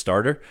Stevens as the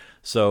starter.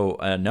 So,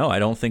 no, I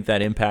don't think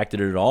that impacted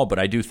it at all, but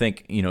I do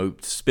think,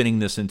 spinning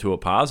this into a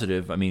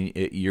positive, I mean,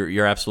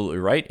 you're absolutely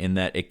right in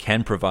that it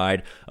can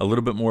provide a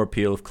little bit more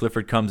appeal. If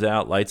Clifford comes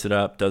out, lights it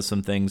up, does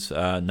some things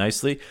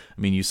nicely,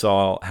 I mean, you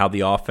saw how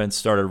the offense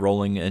started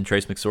rolling in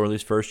Trace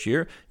McSorley's first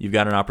year. You've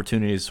got an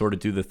opportunity to sort of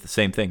do the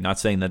same thing. Not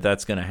saying that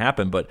that's going to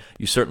happen, but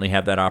you certainly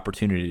have that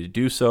opportunity to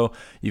do so.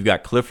 You've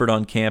got Clifford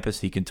on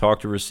campus. He can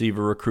talk to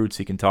receiver recruits.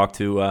 He can talk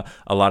to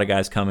a lot of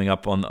guys coming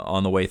up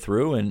on the way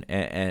through, and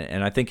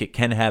I think it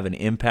can have an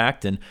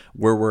impact. And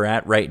where we're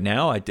at right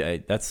now,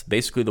 that's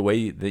basically the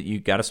way that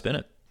you got to spin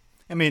it.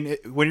 I mean,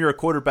 when you're a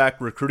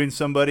quarterback recruiting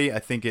somebody, I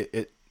think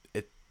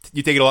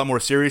you take it a lot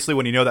more seriously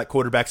when you know that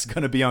quarterback's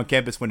going to be on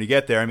campus when you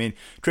get there. I mean,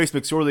 Trace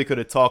McSorley could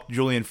have talked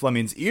Julian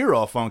Fleming's ear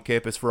off on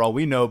campus for all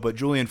we know, but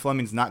Julian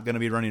Fleming's not going to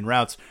be running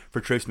routes for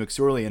Trace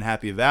McSorley in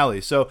Happy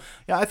Valley. So,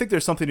 yeah, I think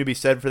there's something to be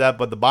said for that,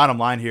 but the bottom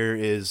line here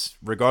is,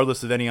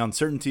 regardless of any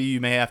uncertainty you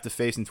may have to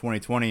face in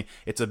 2020,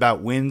 it's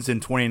about wins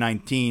in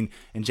 2019,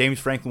 and James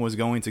Franklin was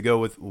going to go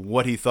with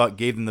what he thought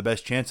gave them the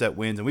best chance at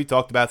wins, and we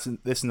talked about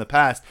this in the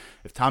past.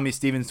 If Tommy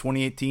Stevens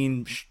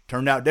 2018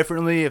 turned out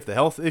differently, if the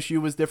health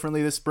issue was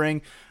differently this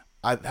spring,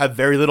 I have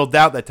very little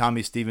doubt that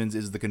Tommy Stevens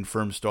is the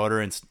confirmed starter,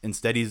 and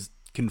instead he's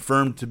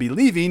confirmed to be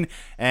leaving,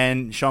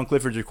 and Sean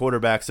Clifford's your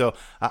quarterback. So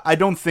I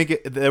don't think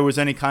there was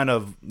any kind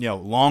of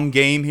long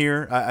game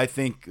here. I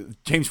think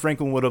James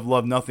Franklin would have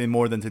loved nothing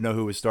more than to know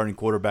who his starting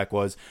quarterback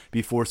was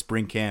before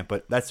spring camp.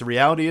 But that's the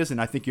reality is, and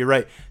I think you're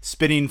right.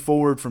 Spinning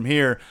forward from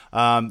here,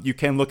 you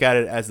can look at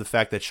it as the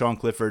fact that Sean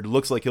Clifford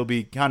looks like he'll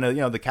be kind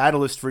of the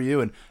catalyst for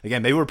you. And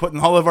again, maybe we're putting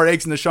all of our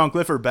eggs in the Sean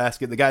Clifford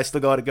basket. The guy's still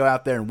got to go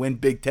out there and win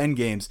Big Ten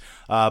games.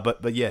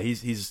 But yeah,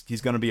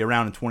 he's going to be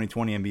around in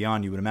 2020 and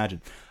beyond, you would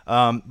imagine.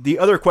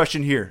 The other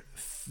question here,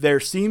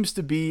 there seems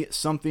to be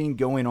something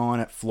going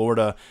on at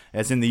Florida,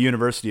 as in the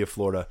University of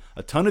Florida.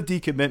 A ton of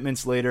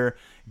decommitments later.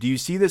 Do you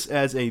see this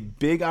as a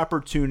big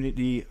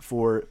opportunity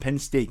for Penn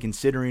State,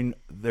 considering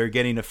they're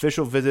getting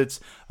official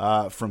visits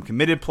from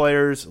committed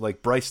players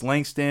like Bryce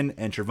Langston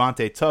and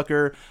Trevante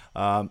Tucker?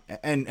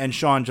 And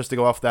Sean, just to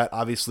go off that,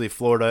 obviously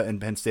Florida and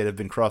Penn State have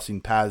been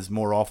crossing paths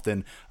more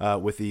often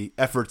with the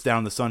efforts down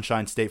in the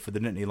Sunshine State for the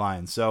Nittany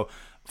Lions. So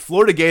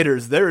Florida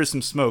Gators, there is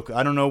some smoke.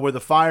 I don't know where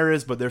the fire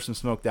is, but there's some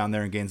smoke down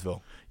there in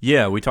Gainesville.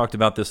 Yeah, we talked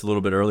about this a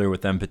little bit earlier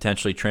with them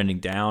potentially trending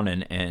down,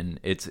 and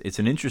it's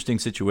an interesting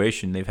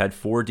situation. They've had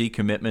 4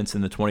 decommitments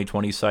in the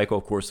 2020 cycle.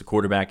 Of course, the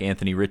quarterback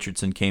Anthony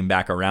Richardson came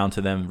back around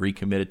to them,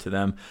 recommitted to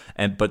them,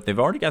 but they've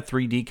already got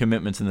 3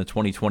 decommitments in the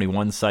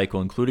 2021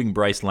 cycle, including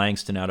Bryce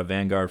Langston out of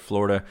Vanguard,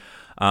 Florida.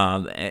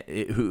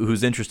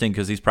 Who's interesting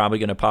because he's probably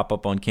going to pop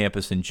up on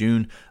campus in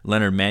June.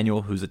 Leonard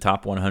Manuel, who's a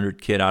top 100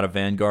 kid out of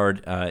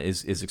Vanguard,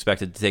 is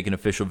expected to take an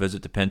official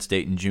visit to Penn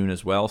State in June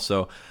as well.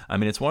 So, I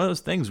mean, it's one of those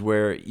things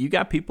where you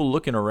got people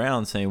looking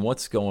around saying,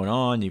 what's going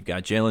on? You've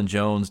got Jalen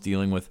Jones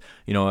dealing with,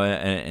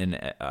 an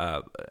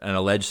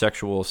alleged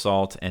sexual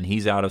assault, and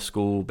he's out of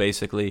school,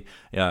 basically.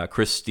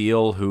 Chris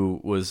Steele, who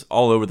was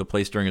all over the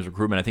place during his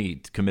recruitment. I think he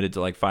committed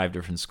to like 5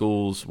 different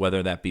schools,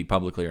 whether that be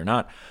publicly or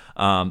not.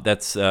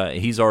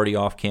 He's already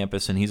off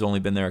campus, and he's only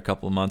been there a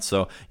couple of months.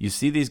 So you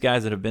see these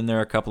guys that have been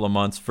there a couple of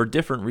months for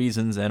different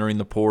reasons entering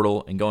the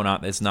portal and going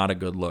out. It's not a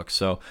good look.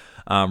 So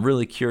I'm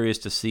really curious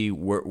to see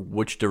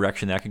which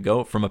direction that could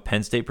go. From a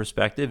Penn State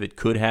perspective, it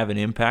could have an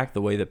impact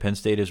the way that Penn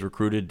State has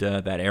recruited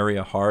that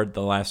area hard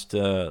the last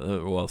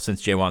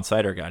since Jaywan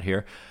Sider got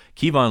here.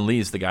 Kevon Lee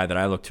is the guy that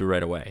I look to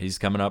right away. He's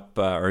coming up,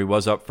 or he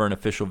was up for an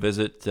official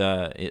visit.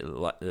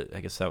 I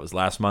guess that was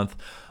last month.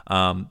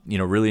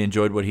 Really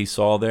enjoyed what he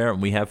saw there.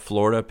 And we have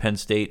Florida, Penn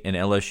State, and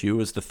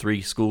LSU as the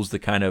 3 schools to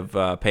kind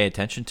of pay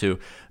attention to.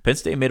 Penn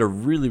State made a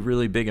really,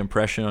 really big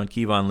impression on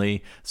Kevon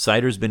Lee.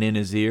 Sider's been in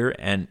his ear,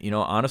 and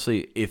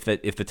honestly, if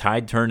the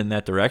tide turned in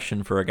that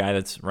direction for a guy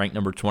that's ranked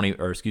number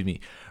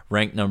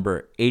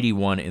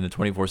 81 in the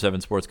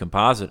 24/7 Sports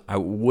Composite, I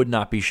would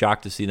not be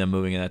shocked to see them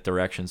moving in that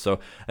direction. So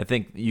I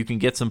think you can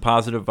get some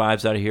positive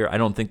vibes out of here. I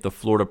don't think the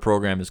Florida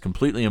program is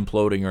completely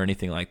imploding or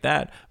anything like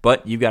that,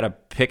 but you've got to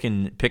pick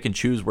and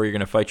choose where you're going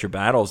to fight your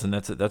battles, and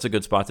that's a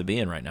good spot to be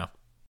in right now.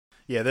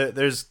 Yeah,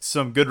 there's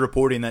some good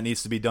reporting that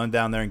needs to be done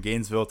down there in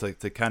Gainesville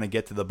to kind of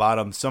get to the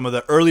bottom. Some of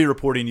the early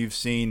reporting you've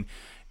seen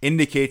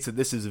indicates that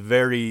this is a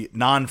very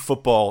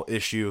non-football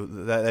issue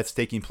that's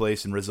taking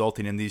place and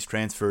resulting in these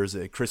transfers.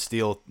 Chris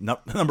Steele,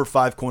 number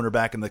 5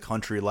 cornerback in the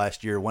country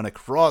last year, went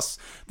across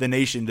the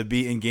nation to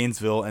be in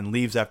Gainesville and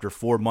leaves after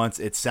 4 months.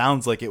 It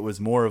sounds like it was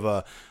more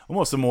of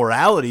almost a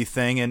morality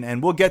thing,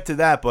 and we'll get to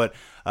that, but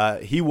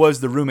he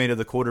was the roommate of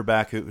the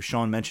quarterback who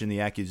Sean mentioned the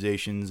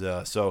accusations.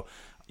 So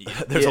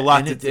there's a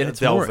lot to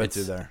delve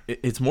into there.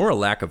 It's more a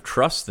lack of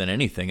trust than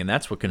anything, and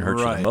that's what can hurt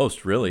you the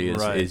most. Really,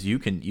 is you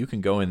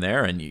can go in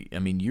there and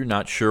you're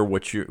not sure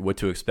what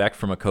to expect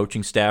from a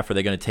coaching staff. Are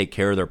they going to take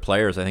care of their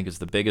players? I think is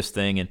the biggest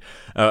thing. And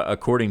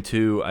according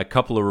to a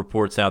couple of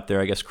reports out there,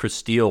 I guess Chris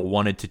Steele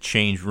wanted to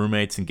change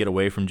roommates and get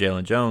away from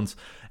Jalen Jones,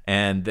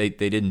 and they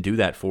didn't do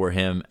that for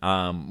him.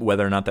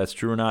 Whether or not that's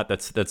true or not,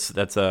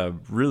 that's a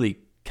really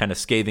kind of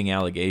scathing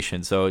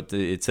allegation. So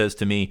it says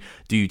to me,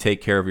 do you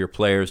take care of your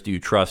players? Do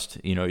you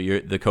trust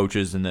the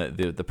coaches and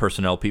the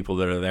personnel people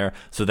that are there?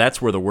 So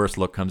that's where the worst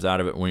look comes out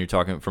of it when you're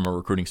talking from a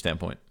recruiting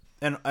standpoint.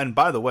 And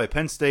by the way,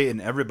 Penn State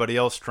and everybody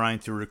else trying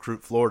to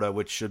recruit Florida,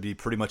 which should be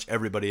pretty much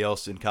everybody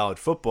else in college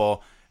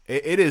football,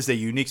 it is a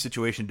unique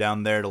situation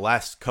down there the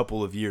last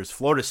couple of years.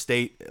 Florida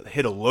State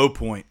hit a low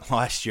point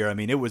last year. I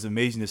mean, it was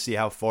amazing to see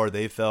how far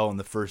they fell in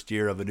the first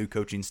year of a new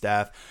coaching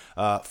staff.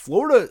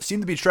 Florida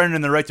seemed to be trending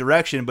in the right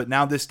direction, but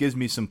now this gives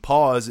me some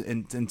pause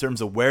in terms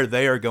of where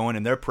they are going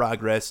and their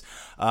progress.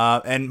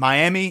 And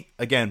Miami,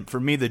 again, for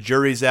me, the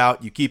jury's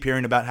out. You keep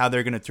hearing about how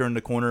they're going to turn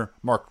the corner.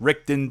 Mark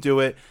Richt didn't do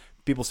it.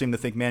 People seem to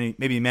think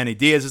maybe Manny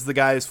Diaz is the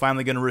guy who's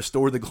finally going to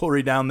restore the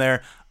glory down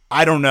there.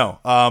 I don't know.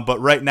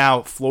 But right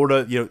now,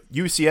 Florida,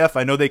 UCF,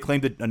 I know they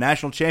claimed a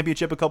national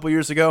championship a couple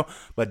years ago,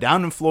 but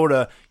down in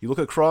Florida, you look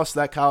across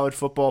that college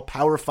football,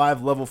 Power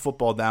 5 level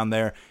football down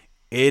there,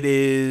 it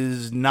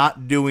is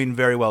not doing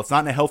very well. It's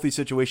not in a healthy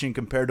situation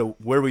compared to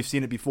where we've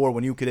seen it before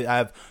when you could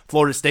have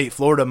Florida State,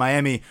 Florida,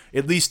 Miami,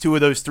 at least two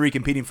of those three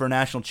competing for a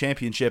national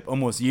championship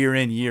almost year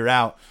in, year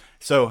out.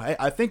 So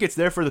I think it's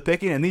there for the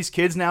picking. And these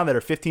kids now that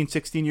are 15,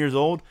 16 years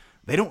old,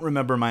 they don't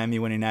remember Miami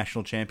winning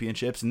national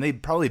championships, and they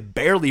probably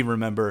barely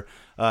remember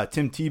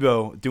Tim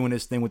Tebow doing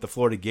his thing with the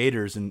Florida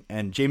Gators, and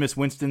Jameis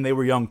Winston, they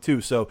were young too.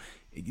 So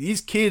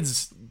these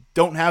kids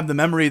don't have the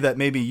memory that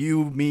maybe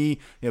you, me,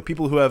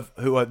 people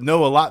who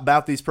know a lot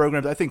about these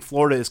programs. I think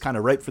Florida is kind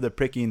of ripe for the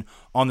picking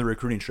on the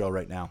recruiting trail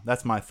right now.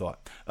 That's my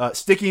thought.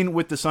 Sticking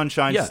with the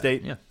Sunshine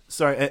State,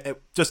 sorry,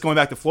 just going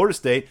back to Florida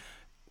State,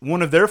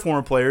 one of their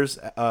former players,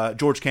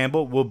 George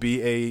Campbell, will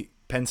be a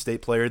Penn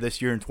State player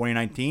this year in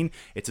 2019.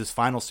 It's his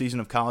final season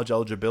of college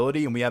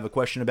eligibility, and we have a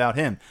question about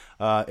him.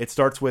 It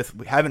starts with,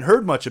 we haven't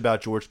heard much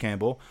about George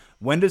Campbell.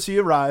 When does he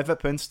arrive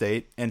at Penn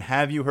State, and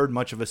have you heard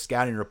much of a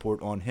scouting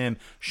report on him?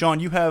 Sean,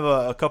 you have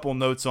a couple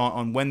notes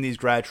on when these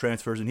grad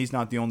transfers, and he's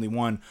not the only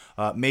one,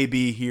 may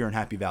be here in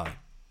Happy Valley.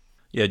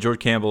 Yeah, George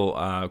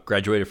Campbell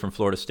graduated from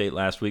Florida State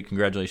last week.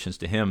 Congratulations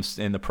to him.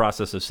 In the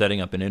process of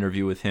setting up an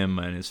interview with him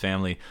and his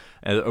family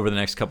over the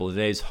next couple of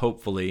days,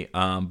 hopefully.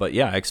 But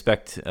yeah, I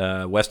expect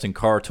Weston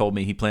Carr told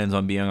me he plans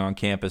on being on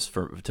campus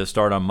to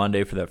start on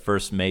Monday for that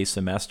first May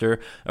semester.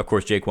 Of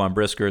course, Jaquan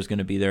Brisker is going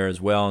to be there as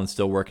well and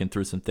still working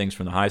through some things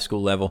from the high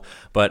school level.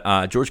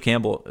 But George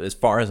Campbell, as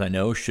far as I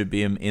know, should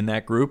be in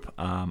that group.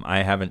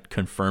 I haven't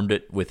confirmed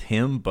it with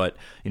him, but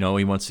he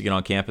wants to get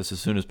on campus as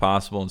soon as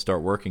possible and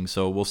start working.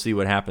 So we'll see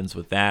what happens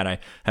with that. I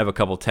have a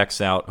couple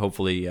texts out.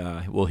 Hopefully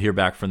we'll hear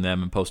back from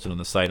them and post it on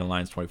the site on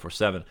Lions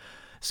 24/7.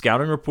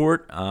 Scouting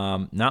report,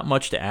 not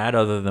much to add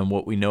other than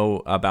what we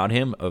know about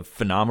him. A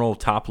phenomenal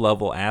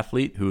top-level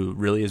athlete who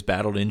really has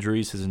battled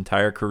injuries his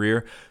entire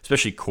career,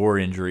 especially core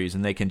injuries,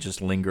 and they can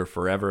just linger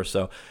forever.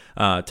 So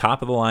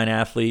top-of-the-line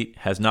athlete,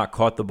 has not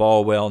caught the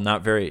ball well,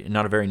 not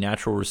a very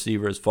natural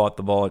receiver, has fought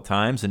the ball at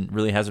times, and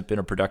really hasn't been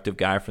a productive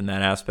guy from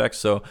that aspect.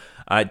 So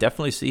I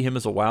definitely see him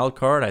as a wild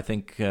card. I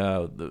think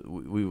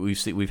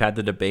we've had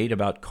the debate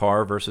about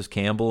Carr versus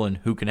Campbell and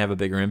who can have a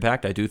bigger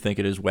impact. I do think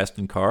it is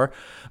Weston Carr.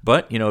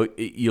 But,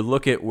 you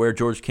look at where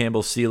George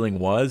Campbell's ceiling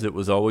was, it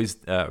was always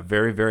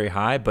very, very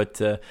high,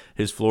 but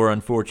his floor,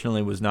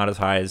 unfortunately, was not as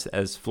high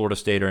as Florida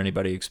State or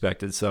anybody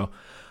expected. So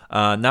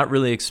not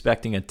really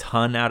expecting a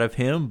ton out of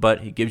him,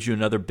 but he gives you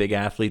another big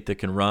athlete that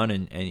can run,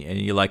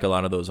 and you like a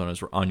lot of those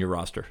on your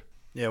roster.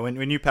 Yeah,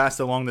 when you passed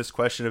along this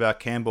question about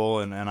Campbell,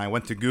 and I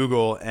went to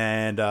Google,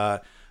 and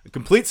a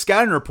complete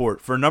scouting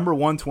report for number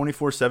one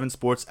 24/7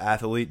 sports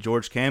athlete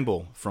George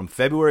Campbell from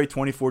February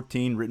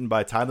 2014, written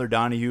by Tyler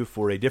Donahue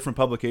for a different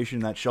publication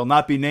that shall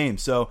not be named.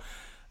 So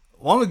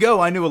long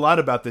ago, I knew a lot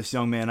about this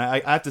young man.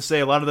 I have to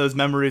say a lot of those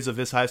memories of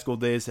his high school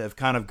days have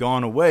kind of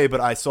gone away, but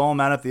I saw him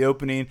out at the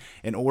opening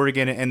in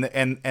Oregon,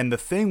 and the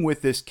thing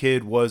with this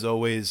kid was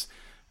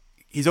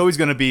he's always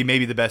going to be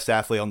maybe the best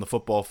athlete on the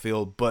football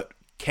field, but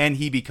can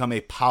he become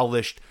a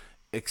polished,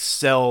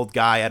 excelled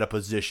guy at a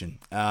position?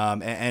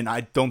 And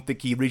I don't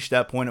think he reached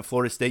that point at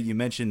Florida State. You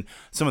mentioned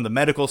some of the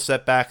medical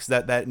setbacks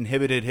that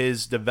inhibited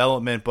his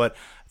development, but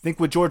I think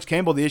with George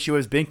Campbell, the issue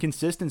has been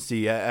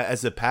consistency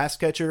as a pass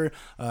catcher,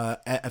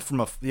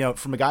 from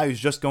a guy who's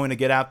just going to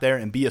get out there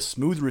and be a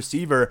smooth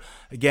receiver.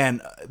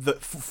 Again, the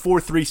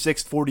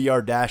 4.36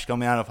 40-yard dash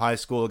coming out of high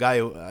school, a guy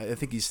who I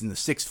think he's in the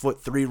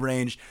 6'3"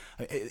 range.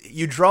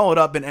 You draw it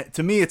up, and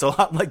to me, it's a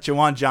lot like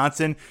Juwan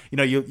Johnson.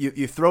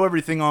 You throw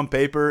everything on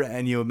paper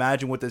and you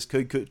imagine what this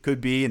could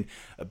be,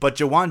 but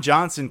Juwan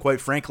Johnson, quite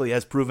frankly,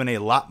 has proven a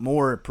lot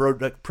more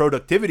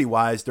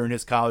productivity-wise during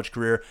his college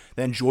career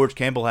than George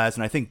Campbell has,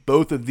 and I think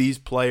both of these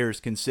players,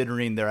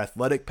 considering their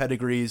athletic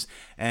pedigrees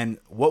and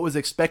what was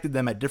expected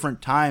them at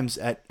different times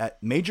at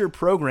major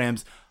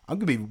programs, I'm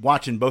going to be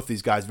watching both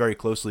these guys very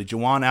closely.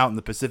 Juwan out in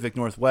the Pacific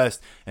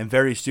Northwest, and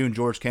very soon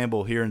George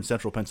Campbell here in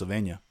central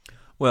Pennsylvania.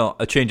 Well,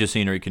 a change of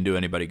scenery can do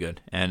anybody good,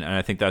 and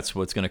I think that's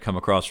what's going to come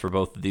across for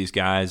both of these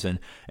guys. And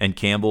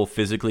Campbell,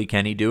 physically,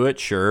 can he do it?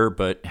 Sure,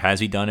 but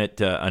has he done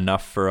it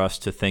enough for us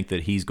to think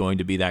that he's going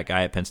to be that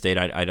guy at Penn State?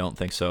 I don't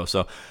think so.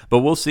 But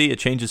we'll see. A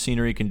change of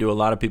scenery can do a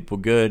lot of people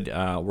good.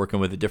 Working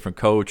with a different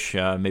coach,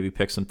 maybe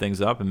pick some things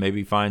up, and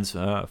maybe finds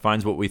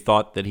what we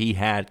thought that he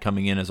had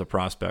coming in as a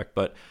prospect.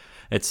 But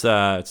it's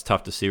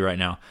tough to see right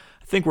now.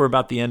 I think we're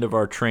about the end of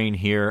our train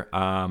here.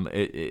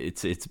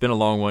 It's been a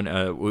long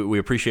one. We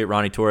appreciate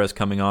Ronnie Torres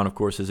coming on. Of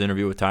course, his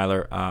interview with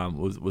Tyler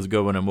was a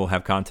good one, and we'll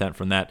have content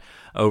from that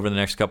over the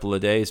next couple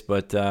of days.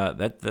 But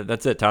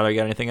that's it. Tyler, you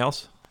got anything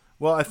else?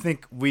 Well, I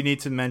think we need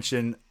to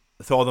mention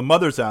to all the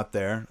mothers out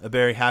there, a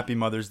very happy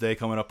Mother's Day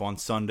coming up on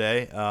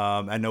Sunday.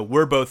 I know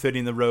we're both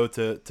hitting the road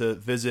to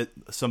visit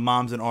some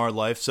moms in our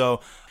life. So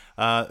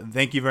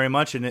thank you very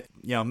much. And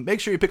make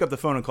sure you pick up the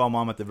phone and call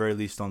mom at the very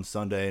least on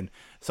Sunday. And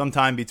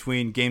sometime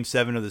between Game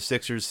 7 of the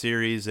Sixers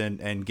series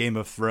and Game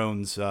of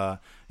Thrones,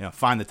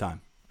 find the time.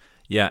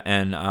 Yeah,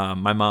 and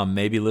my mom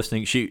may be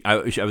listening. I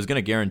was going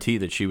to guarantee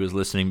that she was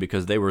listening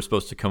because they were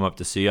supposed to come up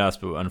to see us,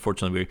 but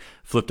unfortunately we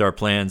flipped our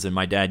plans, and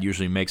my dad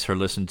usually makes her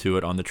listen to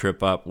it on the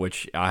trip up,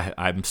 which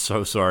I'm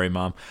so sorry,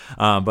 Mom.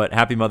 But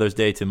happy Mother's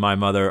Day to my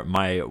mother,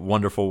 my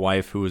wonderful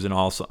wife, who is an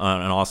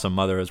awesome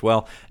mother as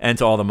well, and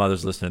to all the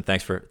mothers listening.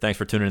 Thanks for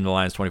tuning in to the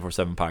Lions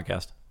 24/7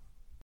 podcast.